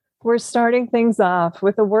We're starting things off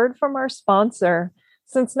with a word from our sponsor.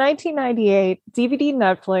 Since 1998, DVD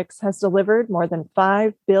Netflix has delivered more than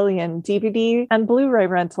 5 billion DVD and Blu-ray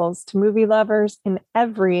rentals to movie lovers in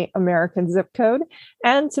every American zip code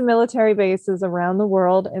and to military bases around the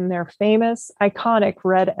world in their famous, iconic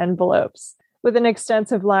red envelopes. With an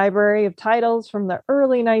extensive library of titles from the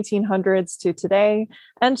early 1900s to today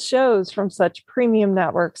and shows from such premium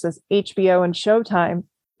networks as HBO and Showtime,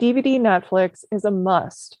 DVD Netflix is a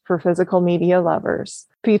must for physical media lovers.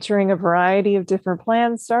 Featuring a variety of different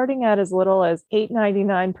plans starting at as little as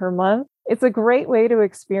 $8.99 per month, it's a great way to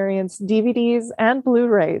experience DVDs and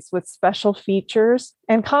Blu-rays with special features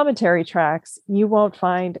and commentary tracks you won't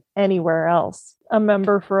find anywhere else. A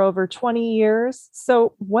member for over 20 years,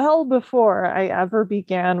 so well before I ever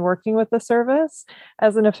began working with the service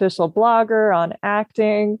as an official blogger on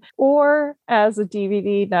acting or as a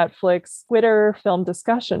DVD Netflix Twitter film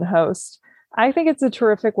discussion host, I think it's a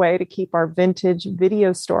terrific way to keep our vintage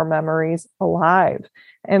video store memories alive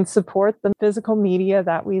and support the physical media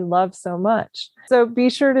that we love so much. So be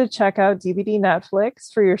sure to check out DVD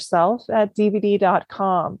Netflix for yourself at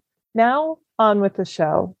dvd.com. Now, on with the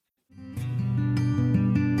show.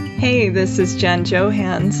 Hey, this is Jen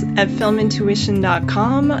Johans at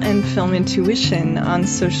filmintuition.com and Film Intuition on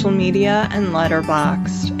social media and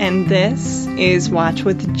Letterboxd. And this is Watch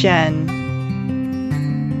with Jen.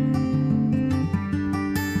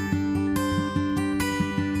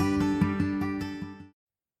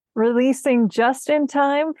 Releasing just in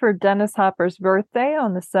time for Dennis Hopper's birthday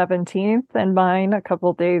on the 17th and mine a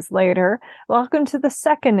couple days later, welcome to the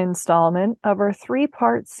second installment of our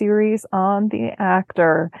three-part series on the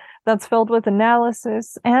actor that's filled with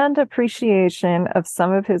analysis and appreciation of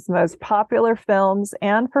some of his most popular films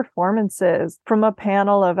and performances from a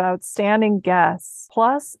panel of outstanding guests,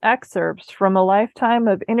 plus excerpts from a lifetime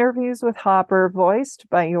of interviews with Hopper voiced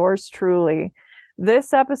by yours truly.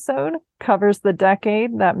 This episode covers the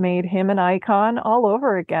decade that made him an icon all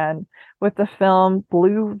over again with the film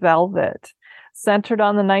Blue Velvet. Centered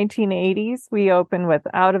on the 1980s, we open with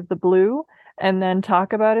Out of the Blue and then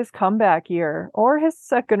talk about his comeback year, or his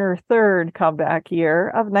second or third comeback year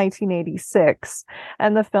of 1986,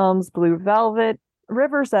 and the films Blue Velvet,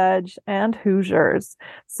 River's Edge, and Hoosiers.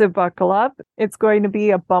 So buckle up. It's going to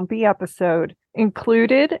be a bumpy episode.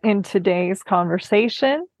 Included in today's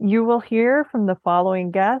conversation, you will hear from the following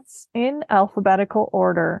guests in alphabetical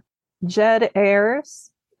order. Jed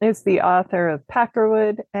Ayers is the author of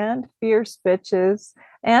Peckerwood and Fierce Bitches,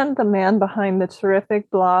 and the man behind the terrific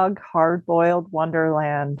blog Hard Boiled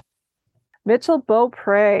Wonderland. Mitchell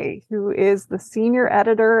Beaupre, who is the senior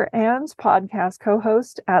editor and podcast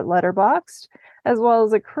co-host at Letterboxd, as well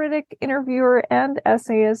as a critic, interviewer, and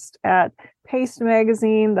essayist at Paste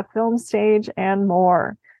Magazine, The Film Stage, and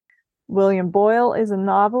more. William Boyle is a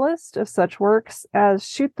novelist of such works as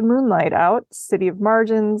Shoot the Moonlight Out, City of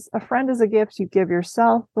Margins, A Friend is a Gift You Give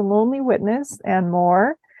Yourself, The Lonely Witness, and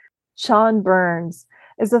more. Sean Burns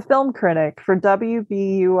is a film critic for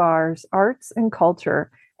WBUR's Arts and Culture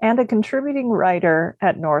and a contributing writer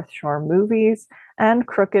at North Shore Movies and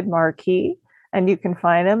Crooked Marquee, and you can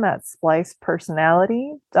find him at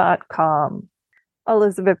splicepersonality.com.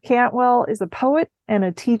 Elizabeth Cantwell is a poet and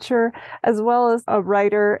a teacher, as well as a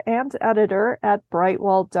writer and editor at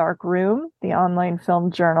Brightwall Dark Room, the online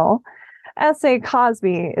film journal. S.A.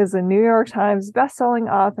 Cosby is a New York Times bestselling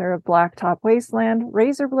author of Blacktop Wasteland,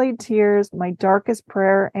 Razorblade Tears, My Darkest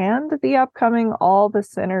Prayer, and the upcoming All the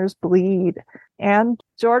Sinners Bleed. And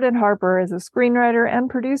Jordan Harper is a screenwriter and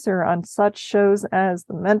producer on such shows as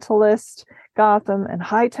The Mentalist, Gotham, and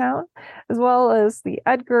Hightown, as well as the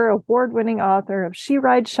Edgar Award-winning author of She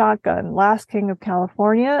Rides Shotgun, Last King of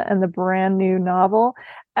California, and the brand new novel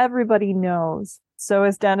Everybody Knows. So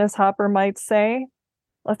as Dennis Hopper might say,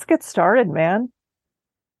 let's get started, man.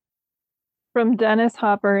 From Dennis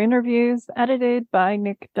Hopper interviews, edited by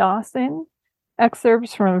Nick Dawson.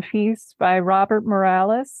 Excerpts from Feast by Robert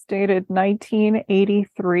Morales, dated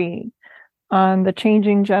 1983, on the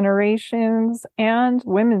changing generations and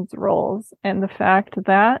women's roles, and the fact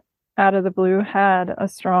that Out of the Blue had a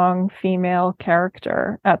strong female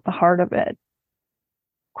character at the heart of it.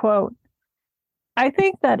 Quote, I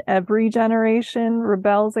think that every generation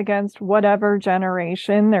rebels against whatever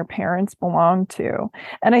generation their parents belong to.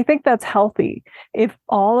 And I think that's healthy. If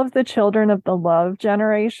all of the children of the love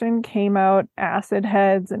generation came out acid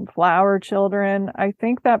heads and flower children, I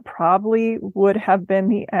think that probably would have been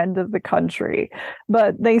the end of the country.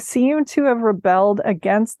 But they seem to have rebelled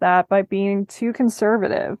against that by being too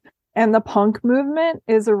conservative. And the punk movement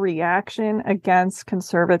is a reaction against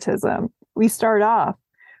conservatism. We start off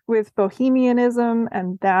with bohemianism,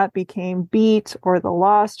 and that became beat or the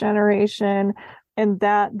lost generation. And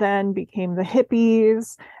that then became the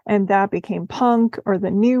hippies, and that became punk or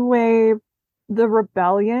the new wave. The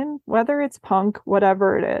rebellion, whether it's punk,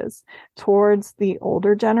 whatever it is, towards the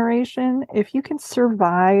older generation, if you can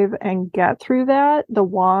survive and get through that, the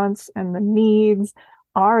wants and the needs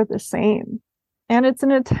are the same. And it's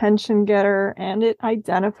an attention getter, and it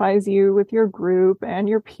identifies you with your group and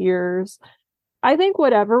your peers. I think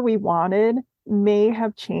whatever we wanted may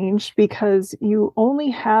have changed because you only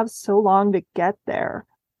have so long to get there.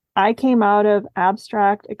 I came out of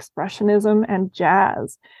abstract expressionism and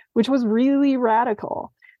jazz, which was really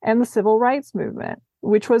radical, and the civil rights movement,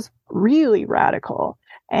 which was really radical,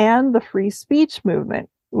 and the free speech movement,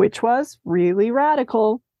 which was really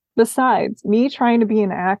radical. Besides, me trying to be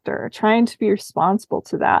an actor, trying to be responsible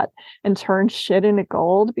to that and turn shit into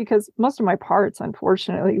gold, because most of my parts,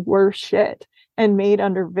 unfortunately, were shit and made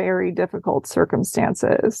under very difficult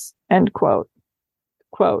circumstances. End quote.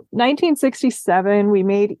 Quote, 1967, we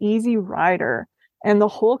made Easy Rider, and the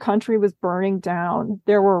whole country was burning down.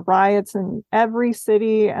 There were riots in every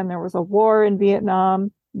city, and there was a war in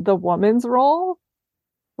Vietnam. The woman's role?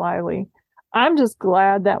 Slyly. I'm just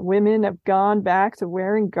glad that women have gone back to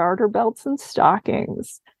wearing garter belts and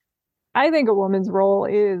stockings. I think a woman's role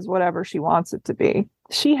is whatever she wants it to be.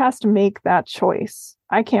 She has to make that choice.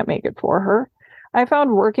 I can't make it for her. I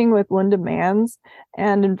found working with Linda Manns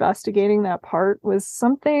and investigating that part was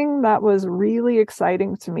something that was really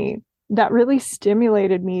exciting to me, that really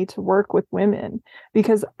stimulated me to work with women,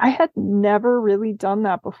 because I had never really done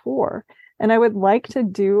that before. And I would like to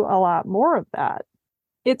do a lot more of that.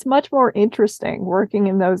 It's much more interesting working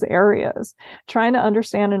in those areas, trying to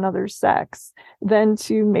understand another's sex, than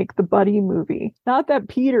to make the buddy movie. Not that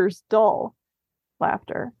Peter's dull.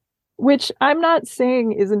 Laughter. Which I'm not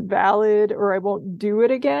saying isn't valid or I won't do it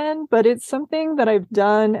again, but it's something that I've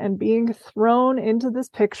done, and being thrown into this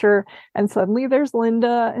picture and suddenly there's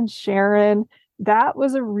Linda and Sharon. That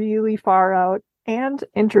was a really far out and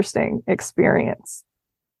interesting experience.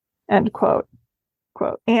 End quote.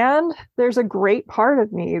 Quote. And there's a great part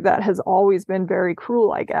of me that has always been very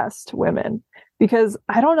cruel, I guess, to women, because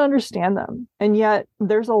I don't understand them. And yet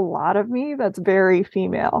there's a lot of me that's very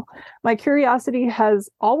female. My curiosity has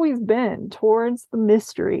always been towards the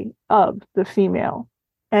mystery of the female.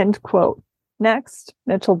 End quote. Next,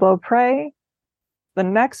 Mitchell Beaupre. The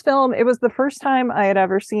next film, it was the first time I had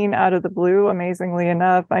ever seen Out of the Blue, amazingly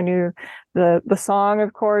enough. I knew the song,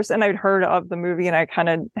 of course, and I'd heard of the movie, and I kind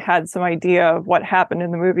of had some idea of what happened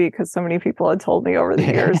in the movie because so many people had told me over the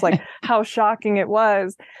years, like how shocking it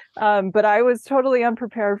was. But I was totally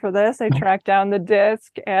unprepared for this. I tracked down the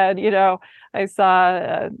disc, and, I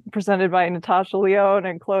saw presented by Natasha Lyonne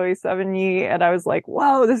and Chloe Sevigny, and I was like,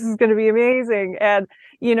 whoa, this is going to be amazing. And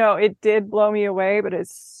it did blow me away, but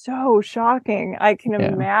it's so shocking. I can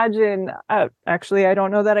imagine, actually, I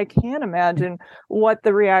don't know that I can imagine what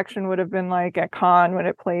the reaction would have been like at Cannes when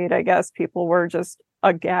it played. I guess people were just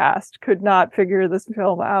aghast, could not figure this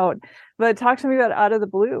film out. But talk to me about Out of the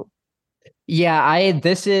Blue. Yeah, I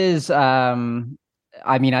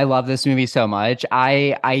love this movie so much.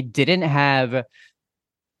 I didn't have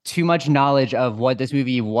too much knowledge of what this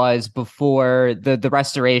movie was before the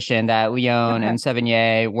restoration that Leon and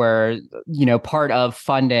Sevigny were, part of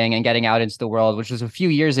funding and getting out into the world, which was a few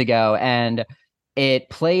years ago. And it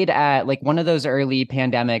played at like one of those early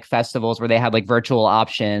pandemic festivals where they had like virtual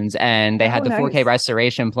options, and they had the 4K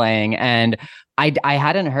restoration playing. And I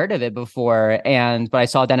hadn't heard of it before, but I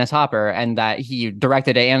saw Dennis Hopper and that he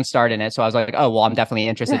directed it and starred in it. So I was like, oh, well, I'm definitely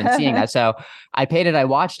interested in seeing that. So I paid it, I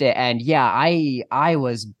watched it, and yeah, I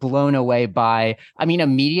was blown away by,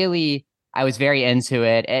 immediately I was very into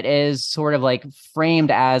it. It is sort of like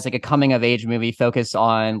framed as like a coming of age movie focused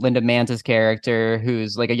on Linda Manz's character,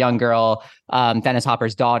 who's like a young girl, Dennis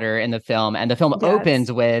Hopper's daughter in the film. And the film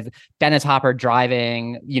opens with Dennis Hopper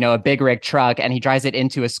driving, a big rig truck, and he drives it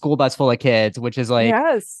into a school bus full of kids, which is like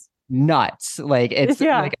nuts. Like it's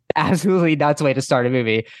like absolutely nuts way to start a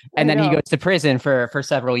movie. And then he goes to prison for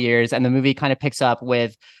several years. And the movie kind of picks up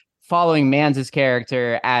with following Manz's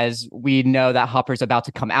character as we know that Hopper's about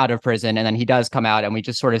to come out of prison, and then he does come out, and we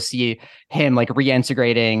just sort of see him like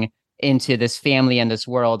reintegrating into this family and this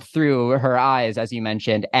world through her eyes, as you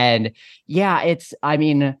mentioned. And yeah, it's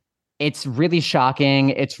really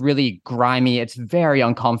shocking. It's really grimy. It's very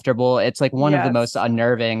uncomfortable. It's like one of the most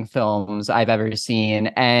unnerving films I've ever seen.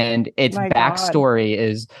 And its backstory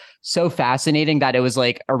is so fascinating that it was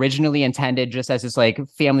like originally intended just as this like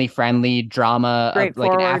family friendly drama, of,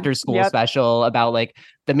 like an after school special about like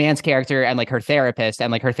the man's character and like her therapist, and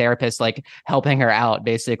like her therapist like helping her out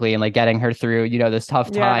basically and like getting her through, this tough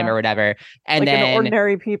time Yeah. or whatever. And Like an then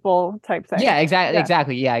ordinary people type thing. yeah, exactly, Yeah.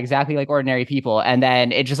 exactly. Yeah, exactly like ordinary people. And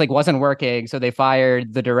then it just like wasn't working. So they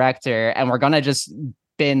fired the director and we're gonna just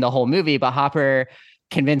bin the whole movie. But Hopper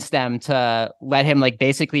convinced them to let him like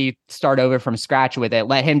basically start over from scratch with it,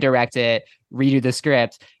 let him direct it, redo the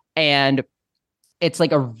script. And it's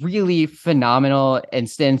like a really phenomenal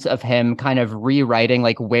instance of him kind of rewriting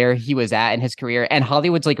like where he was at in his career and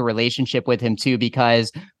Hollywood's like a relationship with him too,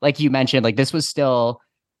 because like you mentioned, like this was still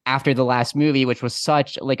after the last movie, which was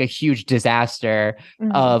such like a huge disaster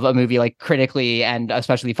Mhm. of a movie, like critically and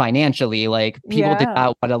especially financially. Like people did Yeah.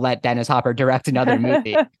 not want to let Dennis Hopper direct another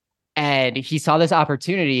movie. And he saw this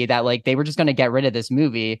opportunity that like they were just going to get rid of this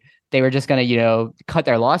movie. They were just going to, cut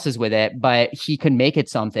their losses with it, but he could make it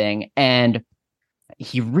something. And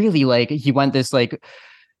he really like he went this like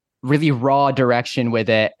really raw direction with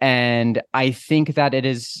it, and I think that it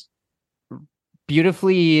is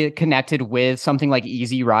beautifully connected with something like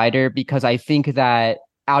Easy Rider, because I think that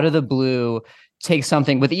Out of the Blue takes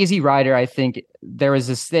something with Easy Rider. I think there was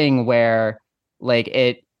this thing where like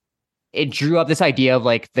it drew up this idea of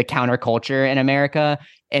like the counterculture in America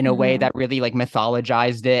in a way Mhm. that really like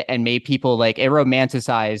mythologized it and made people like it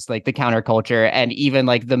romanticized like the counterculture, and even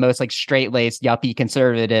like the most like straight-laced yuppie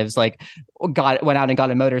conservatives like went out and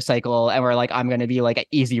got a motorcycle and were like, I'm going to be like an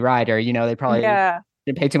Easy Rider. They probably Yeah.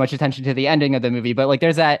 didn't pay too much attention to the ending of the movie, but like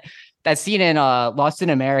there's that scene in Lost in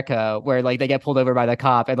America where like they get pulled over by the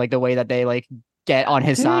cop, and like the way that they like get on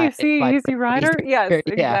his Didn't side you see by Easy Rider? Yes,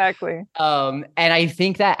 yeah. exactly. And I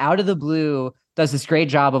think that Out of the Blue does this great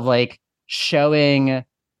job of like showing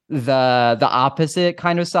the opposite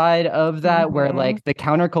kind of side of that, where Hmm. like the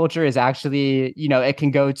counterculture is actually, it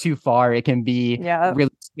can go too far. It can be Yeah.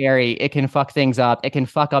 really scary. It can fuck things up. It can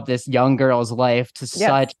fuck up this young girl's life to Yes.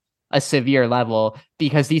 such a severe level,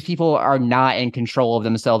 because these people are not in control of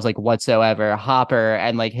themselves like whatsoever. Hopper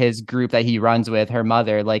and like his group that he runs with, her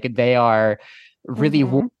mother, like they are really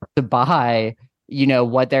Hmm. warped by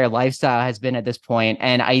what their lifestyle has been at this point.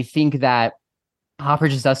 And I think that Hopper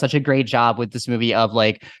just does such a great job with this movie of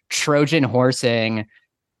like Trojan horsing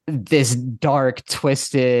this dark,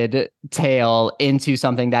 twisted tale into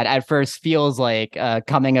something that at first feels like a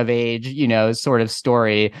coming of age, sort of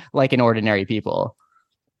story, like in Ordinary People.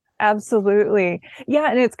 Absolutely.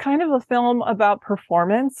 Yeah, and it's kind of a film about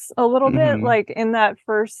performance a little bit. Mm-hmm. Like in that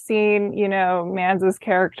first scene, Mans's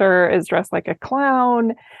character is dressed like a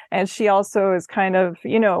clown. And she also is kind of,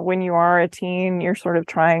 when you are a teen, you're sort of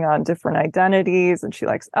trying on different identities. And she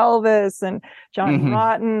likes Elvis and Johnny Mm-hmm.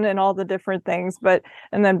 Rotten and all the different things.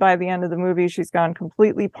 And then by the end of the movie, she's gone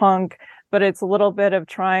completely punk. But it's a little bit of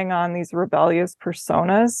trying on these rebellious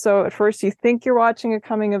personas. So at first you think you're watching a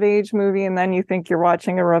coming of age movie, and then you think you're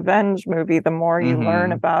watching a revenge movie the more you learn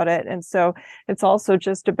Mm-hmm. about it. And so it's also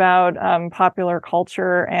just about popular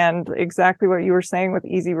culture and exactly what you were saying with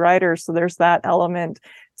Easy Rider. So there's that element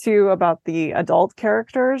too about the adult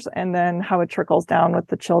characters, and then how it trickles down with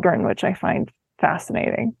the children, which I find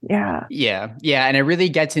fascinating. Yeah. Yeah. Yeah. And it really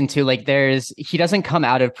gets into like he doesn't come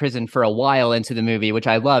out of prison for a while into the movie, which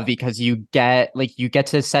I love, because you get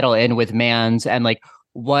to settle in with Mans and like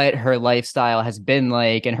what her lifestyle has been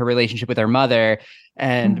like and her relationship with her mother.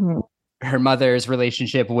 And Hmm. her mother's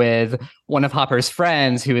relationship with one of Hopper's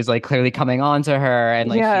friends, who is like clearly coming on to her, and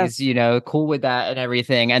like Yes. he's, cool with that and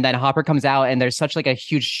everything. And then Hopper comes out and there's such like a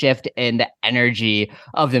huge shift in the energy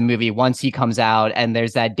of the movie once he comes out, and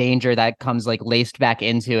there's that danger that comes like laced back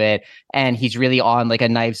into it, and he's really on like a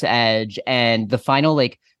knife's edge. And the final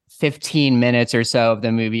like 15 minutes or so of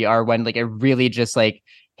the movie are when like it really just like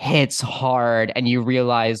hits hard, and you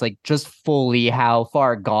realize like just fully how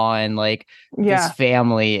far gone like this Yeah.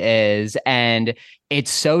 family is. And it's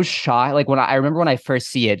so shock, like I remember when I first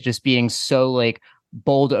see it just being so like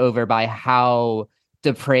bowled over by how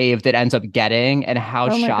depraved it ends up getting and how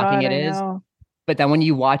Oh my shocking God, it I is. know. But then when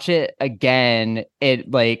you watch it again,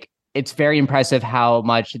 it's very impressive how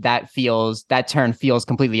much that turn feels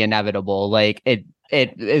completely inevitable. Like it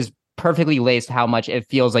is perfectly laced how much it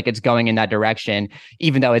feels like it's going in that direction,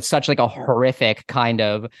 even though it's such like a horrific kind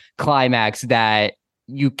of climax that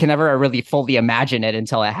you can never really fully imagine it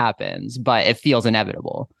until it happens, but it feels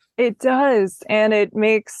inevitable. It does. And it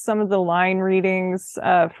makes some of the line readings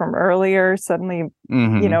from earlier suddenly,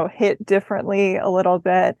 Mm-hmm. hit differently a little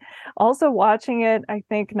bit. Also, watching it, I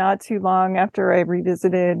think not too long after I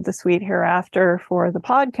revisited The Sweet Hereafter for the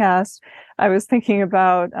podcast, I was thinking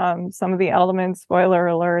about some of the elements, spoiler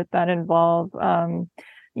alert, that involve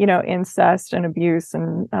incest and abuse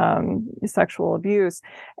and sexual abuse.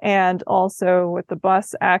 And also with the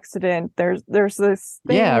bus accident, there's this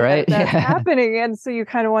Yeah, thing right. that's Yeah. happening. And so you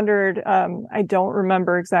kind of wondered, I don't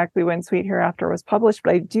remember exactly when Sweet Hereafter was published,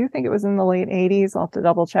 but I do think it was in the late 80s. I'll have to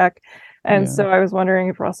double check. And Yeah. so I was wondering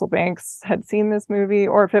if Russell Banks had seen this movie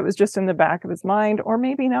or if it was just in the back of his mind, or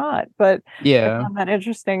maybe not. But I Yeah. found that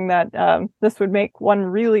interesting that this would make one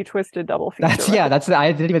really twisted double feature, That's right? yeah, that's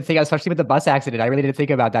I didn't even think, especially with the bus accident. I really didn't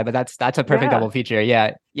think about that, but that's a perfect Yeah. double feature.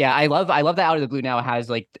 Yeah. Yeah. I love that Out of the Blue now has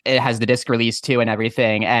like it has the disc release too and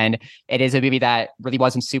everything. And it is a movie that really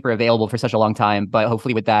wasn't super available for such a long time. But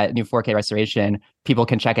hopefully with that new 4K restoration, people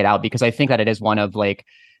can check it out because I think that it is one of like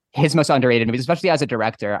his most underrated movies, especially as a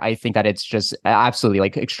director. I think that it's just absolutely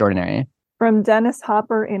like extraordinary. From Dennis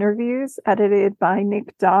Hopper interviews, edited by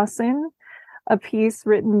Nick Dawson, a piece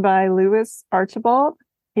written by Louis Archibald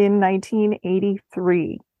in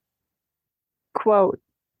 1983. Quote,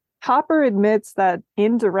 Hopper admits that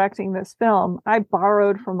in directing this film, I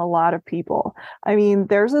borrowed from a lot of people. I mean,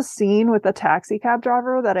 there's a scene with a taxi cab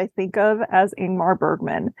driver that I think of as Ingmar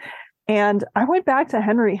Bergman. And I went back to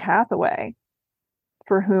Henry Hathaway,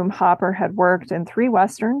 for whom Hopper had worked in 3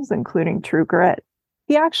 Westerns, including True Grit.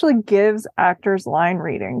 He actually gives actors line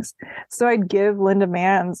readings. So I'd give Linda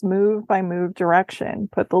Mann's move by move direction,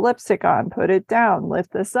 put the lipstick on, put it down,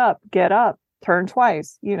 lift this up, get up, turn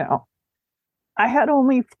twice, I had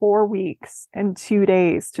only 4 weeks and 2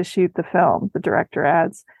 days to shoot the film, the director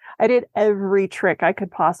adds. I did every trick I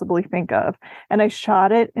could possibly think of, and I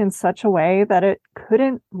shot it in such a way that it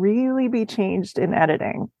couldn't really be changed in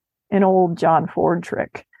editing, an old John Ford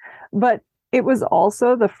trick. But it was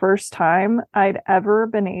also the first time I'd ever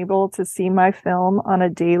been able to see my film on a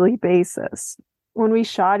daily basis. When we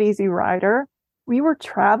shot Easy Rider, we were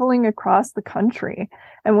traveling across the country.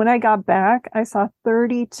 And when I got back, I saw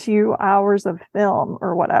 32 hours of film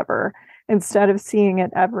or whatever, instead of seeing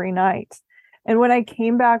it every night. And when I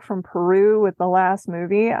came back from Peru with the last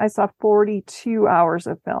movie, I saw 42 hours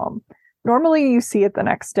of film. Normally, you see it the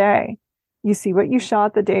next day. You see what you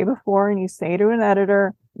shot the day before, and you say to an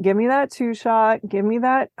editor, give me that 2-shot, give me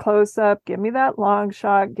that close up, give me that long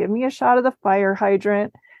shot, give me a shot of the fire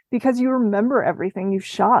hydrant, because you remember everything you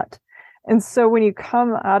shot. And so when you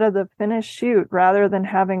come out of the finished shoot, rather than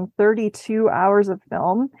having 32 hours of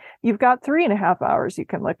film, you've got 3.5 hours you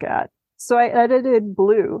can look at. So I edited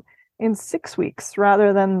Blue in 6 weeks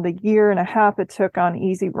rather than the 1.5 years it took on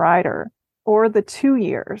Easy Rider, or the 2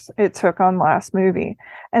 years it took on Last Movie.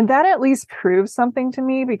 And that at least proves something to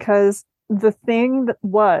me, because the thing that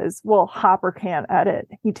was, well, Hopper can't edit.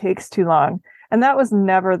 He takes too long. And that was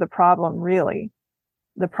never the problem, really.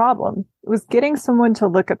 The problem was getting someone to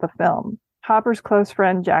look at the film. Hopper's close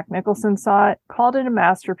friend Jack Nicholson saw it, called it a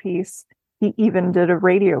masterpiece. He even did a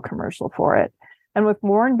radio commercial for it. And with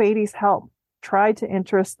Warren Beatty's help, tried to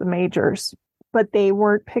interest the majors. But they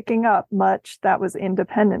weren't picking up much that was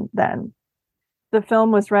independent then. The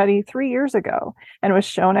film was ready 3 years ago and was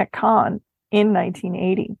shown at Cannes in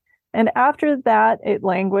 1980. And after that, it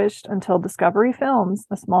languished until Discovery Films,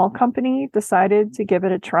 a small company, decided to give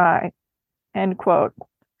it a try. End quote.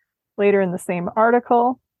 Later in the same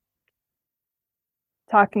article,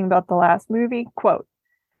 talking about the last movie, quote,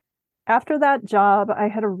 after that job, I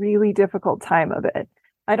had a really difficult time of it.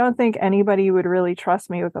 I don't think anybody would really trust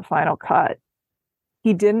me with a final cut.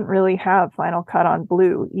 He didn't really have final cut on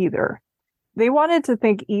Blue either. They wanted to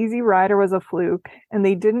think Easy Rider was a fluke, and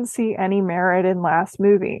they didn't see any merit in Last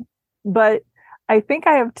Movie. But I think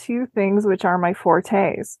I have 2 things which are my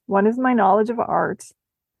fortes. One is my knowledge of art,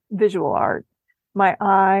 visual art, my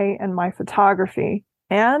eye and my photography,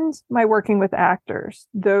 and my working with actors.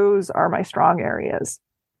 Those are my strong areas.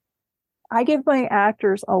 I give my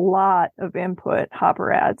actors a lot of input,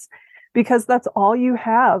 Hopper adds, because that's all you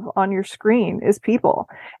have on your screen is people.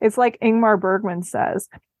 It's like Ingmar Bergman says,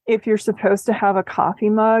 if you're supposed to have a coffee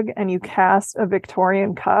mug and you cast a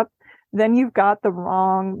Victorian cup, then you've got the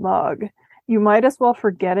wrong mug. You might as well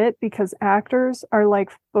forget it, because actors are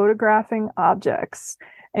like photographing objects.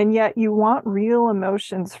 And yet you want real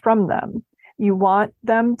emotions from them. You want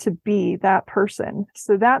them to be that person.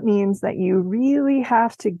 So that means that you really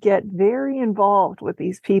have to get very involved with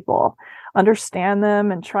these people, understand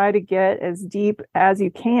them, and try to get as deep as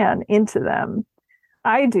you can into them.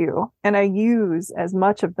 I do, and I use as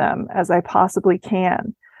much of them as I possibly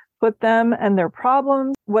can. Put them and their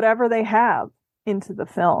problems, whatever they have, into the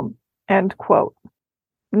film. End quote.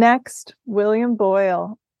 Next, William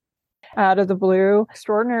Boyle, Out of the Blue.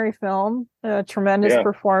 Extraordinary film, tremendous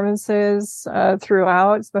performances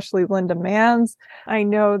throughout, especially Linda Mann's. I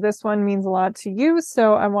know this one means a lot to you,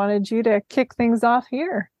 so I wanted you to kick things off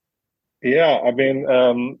here. Yeah, I mean,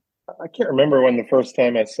 I can't remember when the first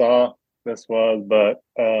time I saw this was, but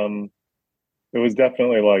it was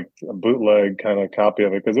definitely like a bootleg kind of copy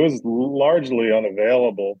of it because it was largely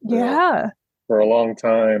unavailable Yeah. for a long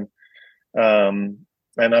time. Um,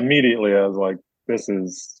 and immediately I was like, this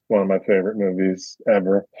is one of my favorite movies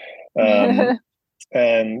ever. Um,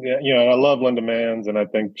 and you know, I love Linda Manns, and I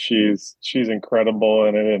think she's incredible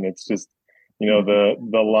in it. And it's just, you know,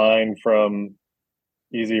 the line from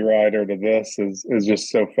Easy Rider to this is just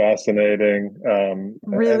so fascinating.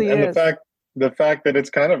 Really And is. the fact that it's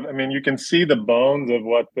kind of, I mean, you can see the bones of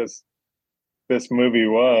what this movie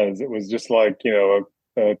was. It was just like, you know,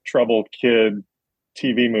 a troubled kid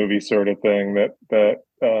TV movie sort of thing that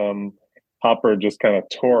Hopper just kind of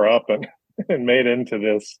tore up and and made into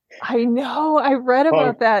this I know. I read punk.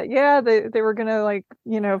 about that. Yeah, they were gonna like,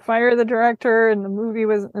 fire the director and the movie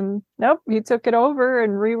was and nope, he took it over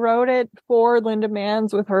and rewrote it for Linda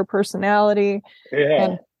Manns with her personality. Yeah,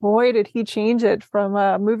 And boy, did he change it from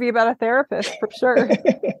a movie about a therapist for sure.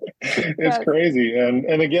 it's Yes. crazy. And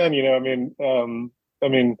again, you know, I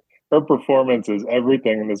mean, her performance is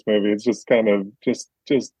everything in this movie. It's just kind of just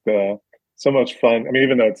so much fun. I mean,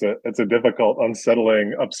 even though it's a difficult,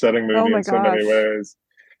 unsettling, upsetting Oh movie my in so many gosh. ways,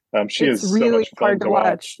 she It's is so really much fun hard to to watch.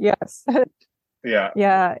 watch. Yes. Yeah,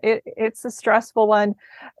 Yeah, it's a stressful one.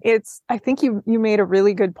 I think you made a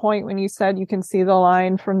really good point when you said you can see the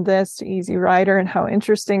line from this to Easy Rider and how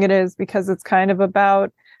interesting it is because it's kind of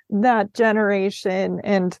about that generation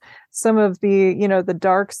and some of the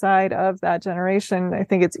dark side of that generation. I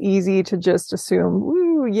think it's easy to just assume,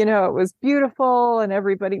 ooh, it was beautiful and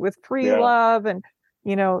everybody with free yeah. love and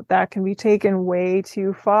that can be taken way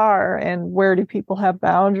too far. And where do people have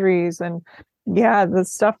boundaries? And yeah, the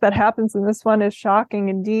stuff that happens in this one is shocking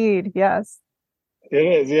indeed. Yes. It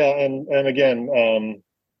is, yeah, and again,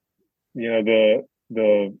 you know,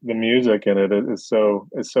 the music in it is so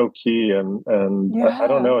key, and I don't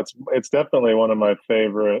Yeah. know, it's definitely one of my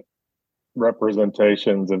favorite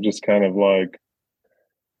representations of just kind of like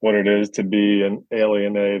what it is to be an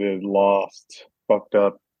alienated, lost, fucked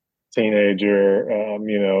up teenager.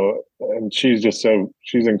 You know, and she's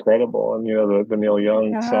incredible, and you know the Neil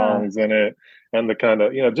Young Yeah. songs in it, and the kind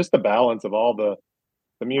of, you know, just the balance of all the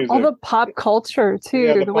All music, the pop culture yeah,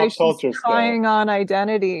 too, the the way pop she's culture stuff. trying on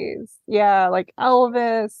identities. Yeah, like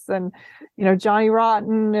Elvis and Johnny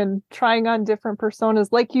Rotten and trying on different personas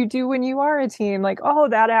like you do when you are a teen. Like, oh,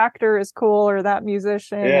 that actor is cool or that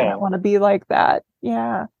musician and I Yeah, want to be like that.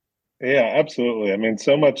 Yeah. yeah, absolutely. I mean,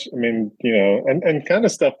 so much. I mean, you know, and kind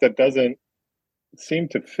of stuff that doesn't seem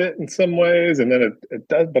to fit in some ways, and then it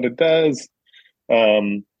does, but it does.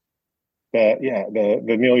 Um, but yeah,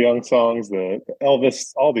 the Neil Young songs, the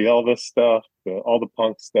Elvis, all the Elvis stuff, all the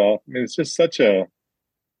punk stuff. I mean, it's just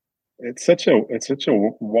it's such a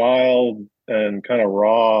wild and kind of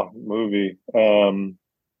raw movie. And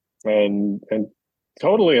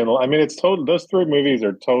totally, and I mean, it's total. Those three movies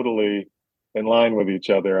are totally in line with each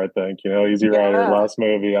other. I think, you know, Easy Rider, Yeah. last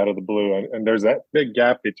movie, Out of the Blue, and there's that big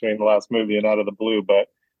gap between the last movie and Out of the Blue. But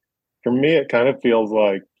for me, it kind of feels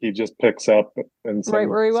like he just picks up in Right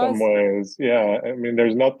where he some was. ways. Yeah, I mean,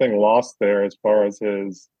 there's nothing lost there as far as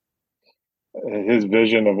his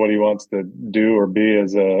vision of what he wants to do or be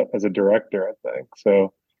as a director. I think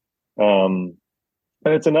so. Um,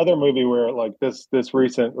 and it's another movie where like this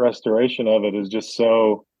recent restoration of it is just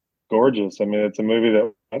so gorgeous. I mean, it's a movie that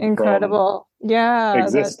went from Incredible. Yeah, that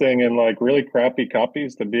existing in like really crappy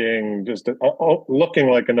copies to being just looking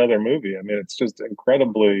like another movie. I mean, it's just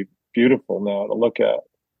incredibly beautiful now to look at.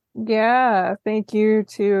 Yeah, thank you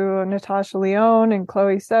to Natasha Lyonne and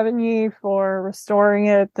Chloe Sevigny for restoring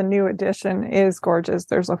it. The new edition is gorgeous.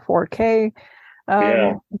 There's a 4K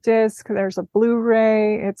Yeah, disc, there's a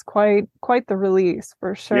Blu-ray. It's quite the release for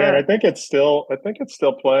yeah, and sure. I think it's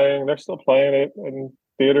still playing. They're still playing it in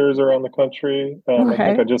theaters around the country. I think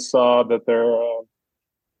Okay. I just saw that they're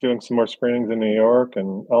doing some more screenings in New York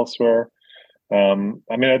and elsewhere. I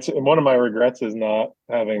mean, it's one of my regrets is not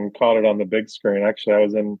having caught it on the big screen. Actually, I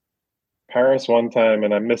was in Paris one time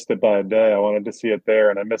and I missed it by a day. I wanted to see it there,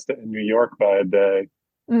 and I missed it in New York by a day.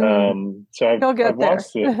 Mm, So you'll I've get there.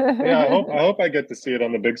 watched it. Yeah, I hope I get to see it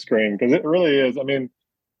on the big screen because it really is. I mean,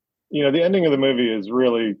 you know, the ending of the movie is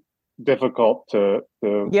really difficult to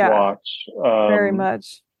Yeah, watch, very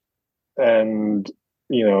much. and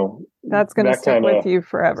you know That's going to that stick kind with of you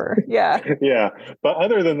forever. Yeah. yeah. But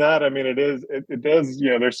other than that, I mean, it does.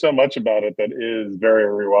 You know, there's so much about it that is very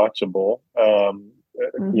rewatchable.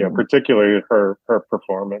 You know, Hmm. particularly her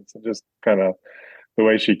performance and just kind of the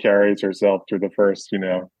way she carries herself through the first, you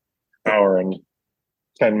know, hour and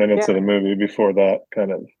 10 minutes of the movie before that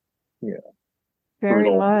kind of, you know,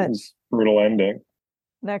 very much. Brutal ending.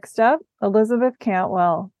 Next up, Elizabeth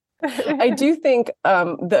Cantwell. I do think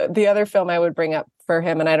the other film I would bring up for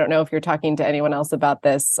him, and I don't know if you're talking to anyone else about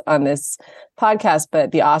this on this podcast,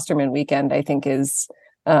 but The Osterman Weekend, I think, is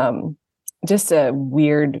just a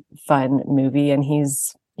weird, fun movie, and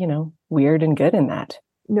he's, weird and good in that.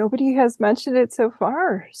 Nobody has mentioned it so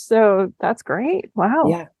far, so that's great. Wow.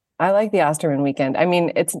 Yeah, I like The Osterman Weekend. I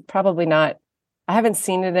mean, it's probably not, I haven't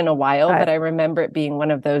seen it in a while, but I remember it being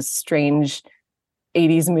one of those strange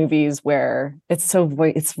 80s movies where it's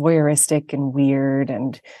it's voyeuristic and weird,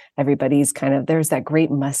 and everybody's there's that great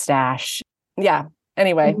mustache. Yeah.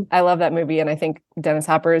 Anyway, I love that movie, and I think Dennis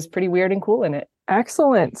Hopper is pretty weird and cool in it.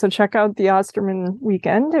 Excellent. So check out The Osterman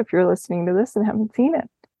Weekend if you're listening to this and haven't seen it.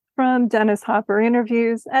 From Dennis Hopper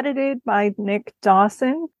Interviews, edited by Nick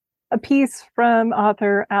Dawson, a piece from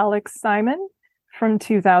author Alex Simon from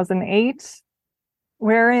 2008,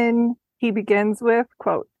 wherein he begins with,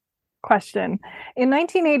 quote, question. In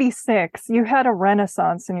 1986, you had a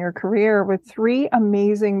renaissance in your career with 3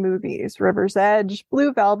 amazing movies, River's Edge,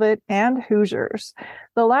 Blue Velvet, and Hoosiers,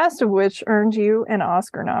 the last of which earned you an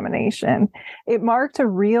Oscar nomination. It marked a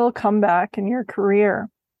real comeback in your career,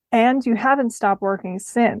 and you haven't stopped working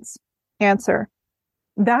since. Answer.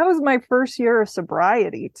 That was my first year of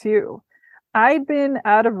sobriety, too. I'd been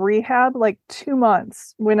out of rehab like 2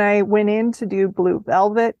 months when I went in to do Blue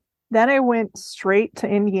Velvet. Then I went straight to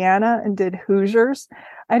Indiana and did Hoosiers.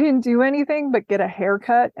 I didn't do anything but get a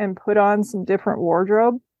haircut and put on some different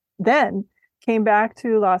wardrobe. Then came back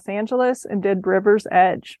to Los Angeles and did River's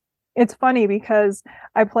Edge. It's funny because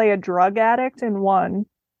I play a drug addict in one,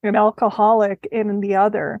 an alcoholic in the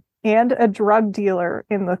other, and a drug dealer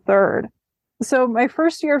in the third. So my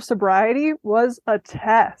first year of sobriety was a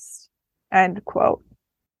test. End quote.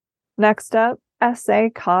 Next up, S.A.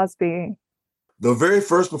 Cosby. The very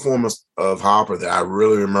first performance of Hopper that I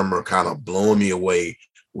really remember kind of blowing me away,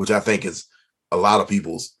 which I think is a lot of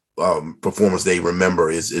people's performance they remember,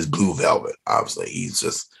 is Blue Velvet. Obviously, he's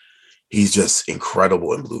just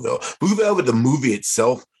incredible in Blue Velvet. Blue Velvet, the movie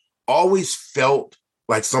itself, always felt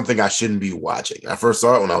like something I shouldn't be watching. I first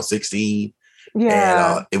saw it when I was 16.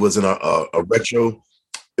 Yeah, and it was in a retro.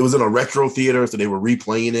 It was in a retro theater, so they were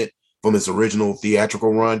replaying it from its original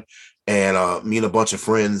theatrical run. And me and a bunch of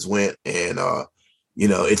friends went, and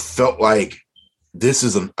it felt like this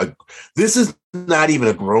is not even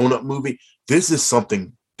a grown-up movie. This is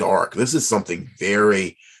something dark. This is something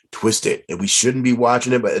very twisted, and we shouldn't be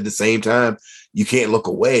watching it. But at the same time, you can't look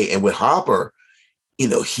away. And with Hopper,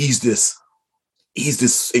 he's this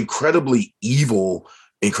incredibly evil,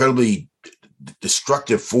 incredibly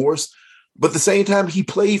destructive force. But at the same time, he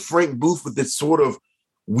played Frank Booth with this sort of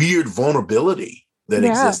weird vulnerability that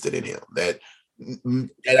existed in him that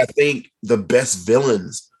I think the best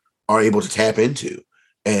villains are able to tap into.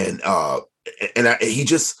 And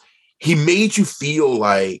he made you feel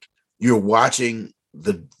like you're watching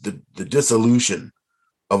the dissolution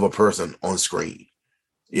of a person on screen,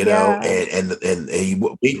 and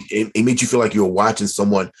he made you feel like you were watching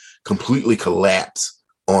someone completely collapse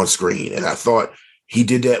on screen. And I thought he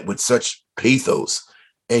did that with such pathos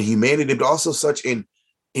and humanity, but also such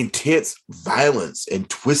intense violence and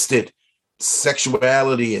twisted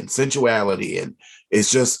sexuality and sensuality. And it's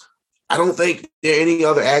just, I don't think there are any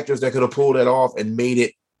other actors that could have pulled that off and made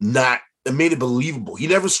it believable. He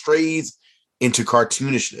never strays into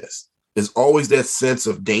cartoonishness. There's always that sense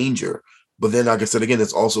of danger. But then, like I said, again,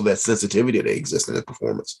 there's also that sensitivity that exists in his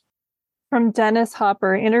performance. From Dennis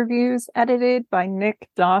Hopper Interviews, edited by Nick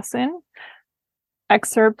Dawson.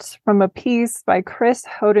 Excerpts from a piece by Chris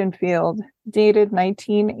Hodenfield, dated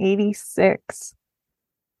 1986.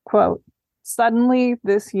 Quote, suddenly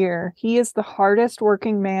this year, he is the hardest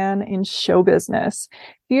working man in show business.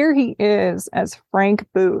 Here he is as Frank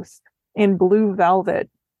Booth in Blue Velvet,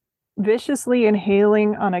 viciously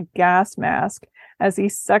inhaling on a gas mask as he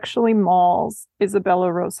sexually mauls Isabella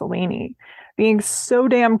Rossellini, being so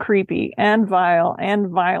damn creepy and vile and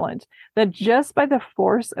violent that just by the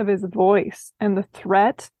force of his voice and the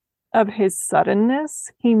threat of his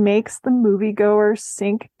suddenness, he makes the moviegoer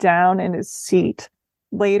sink down in his seat.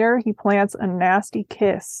 Later, he plants a nasty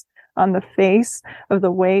kiss on the face of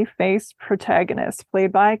the whey-faced protagonist,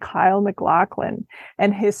 played by Kyle MacLachlan,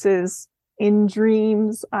 and hisses, "In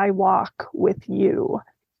dreams I walk with you."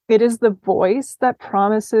 It is the voice that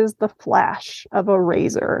promises the flash of a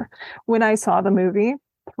razor. When I saw the movie,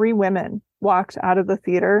 3 women walked out of the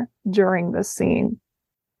theater during this scene.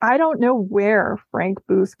 I don't know where Frank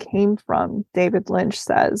Booth came from, David Lynch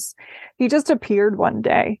says. He just appeared one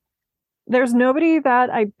day. There's nobody that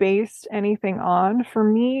I based anything on. For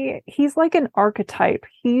me, he's like an archetype.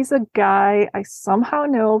 He's a guy I somehow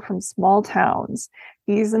know from small towns.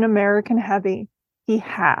 He's an American heavy. He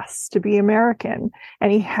has to be American,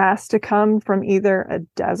 and he has to come from either a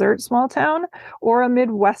desert small town or a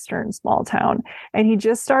Midwestern small town. And he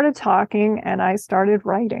just started talking, and I started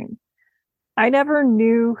writing. I never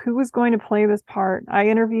knew who was going to play this part. I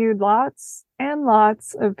interviewed lots and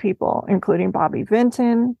lots of people, including Bobby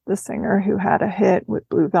Vinton, the singer who had a hit with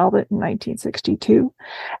Blue Velvet in 1962.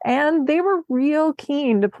 And they were real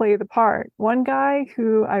keen to play the part. One guy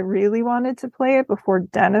who I really wanted to play it before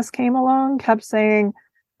Dennis came along kept saying,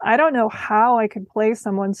 I don't know how I could play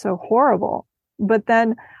someone so horrible, but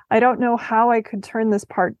then I don't know how I could turn this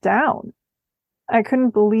part down. I couldn't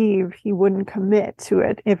believe he wouldn't commit to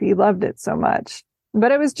it if he loved it so much.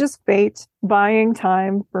 But it was just fate buying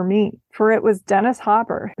time for me, for it was Dennis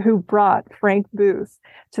Hopper who brought Frank Booth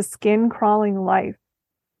to Skin Crawling Life.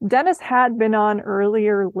 Dennis had been on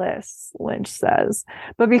earlier lists, Lynch says,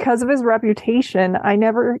 but because of his reputation, I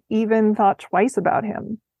never even thought twice about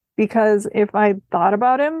him. Because if I thought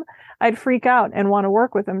about him, I'd freak out and want to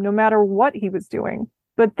work with him no matter what he was doing.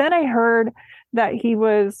 But then I heard that he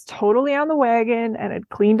was totally on the wagon and had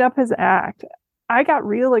cleaned up his act. I got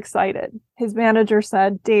real excited. His manager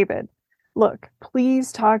said, David, look,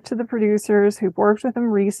 please talk to the producers who've worked with him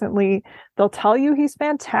recently. They'll tell you he's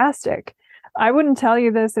fantastic. I wouldn't tell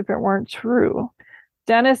you this if it weren't true.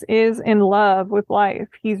 Dennis is in love with life.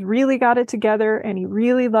 He's really got it together and he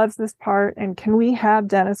really loves this part. And can we have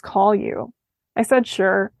Dennis call you? I said,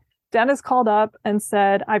 sure. Dennis called up and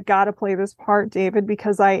said, I've got to play this part, David,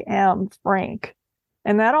 because I am Frank.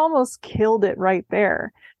 And that almost killed it right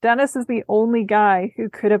there. Dennis is the only guy who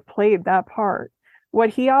could have played that part. What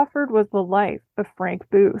he offered was the life of Frank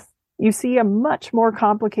Booth. You see a much more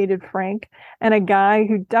complicated Frank and a guy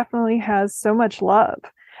who definitely has so much love.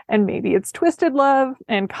 And maybe it's twisted love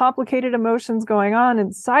and complicated emotions going on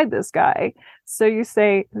inside this guy. So you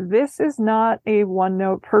say, this is not a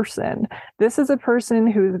one-note person. This is a person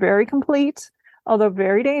who's very complete, although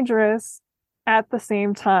very dangerous at the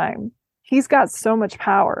same time. He's got so much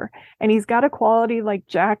power, and he's got a quality like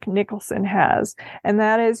Jack Nicholson has, and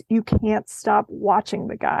that is you can't stop watching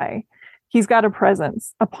the guy. He's got a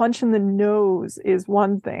presence. A punch in the nose is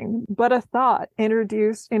one thing, but a thought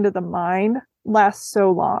introduced into the mind lasts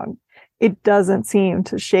so long. It doesn't seem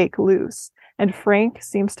to shake loose, and Frank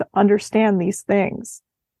seems to understand these things.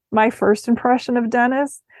 My first impression of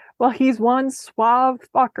Dennis, well, he's one suave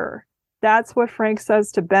fucker. That's what Frank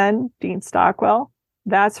says to Ben, Dean Stockwell.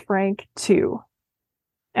 That's Frank too.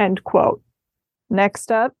 End quote.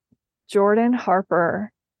 Next up, Jordan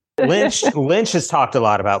Harper. Lynch has talked a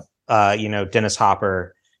lot about Dennis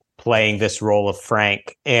Hopper playing this role of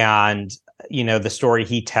Frank, and the story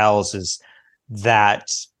he tells is that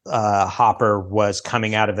Hopper was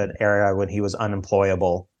coming out of an era when he was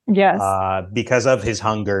unemployable, yes, because of his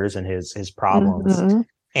hungers and his problems. Mm-hmm.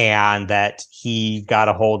 And that he got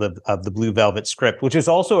a hold of the Blue Velvet script, which is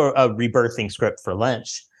also a rebirthing script for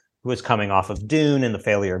Lynch, who was coming off of Dune and the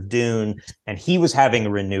failure of Dune. And he was having a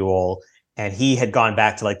renewal, and he had gone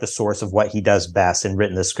back to like the source of what he does best and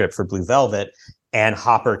written the script for Blue Velvet. And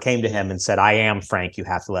Hopper came to him and said, I am Frank. You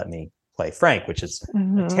have to let me play Frank, which is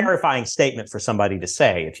a terrifying statement for somebody to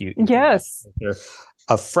say if you yes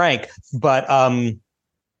of Frank. But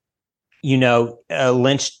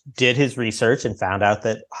Lynch did his research and found out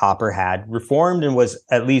that Hopper had reformed and was,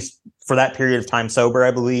 at least for that period of time, sober,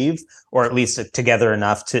 I believe, or at least together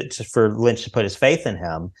enough for Lynch to put his faith in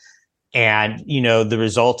him. And, the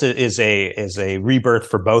result is a rebirth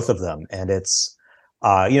for both of them. And it's,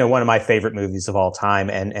 one of my favorite movies of all time.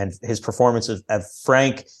 And his performance of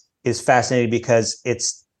Frank is fascinating because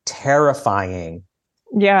it's terrifying.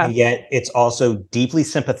 Yeah. And yet it's also deeply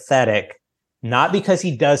sympathetic. Not because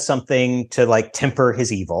he does something to like temper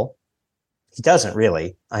his evil. He doesn't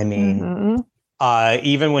really. I mean,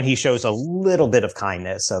 even when he shows a little bit of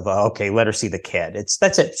kindness of, okay, let her see the kid.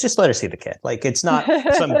 That's it. Just let her see the kid. Like, it's not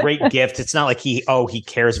some great gift. It's not like he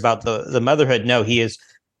cares about the motherhood. No, he is.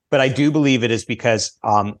 But I do believe it is because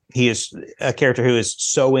he is a character who is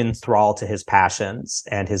so enthralled to his passions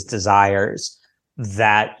and his desires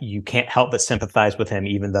that you can't help but sympathize with him,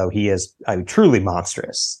 even though he is truly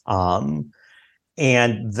monstrous.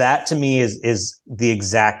 And that to me is the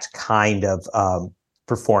exact kind of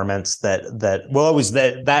performance that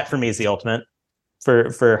for me is the ultimate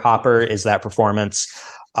for Hopper, is that performance.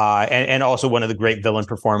 And also one of the great villain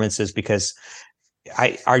performances, because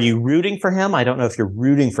are you rooting for him? I don't know if you're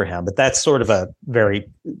rooting for him, but that's sort of a very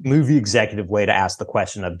movie executive way to ask the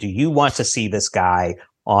question of, do you want to see this guy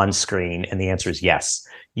on screen? And the answer is yes.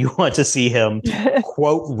 You want to see him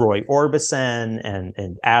quote Roy Orbison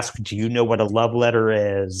and ask, "Do you know what a love letter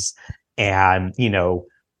is?" And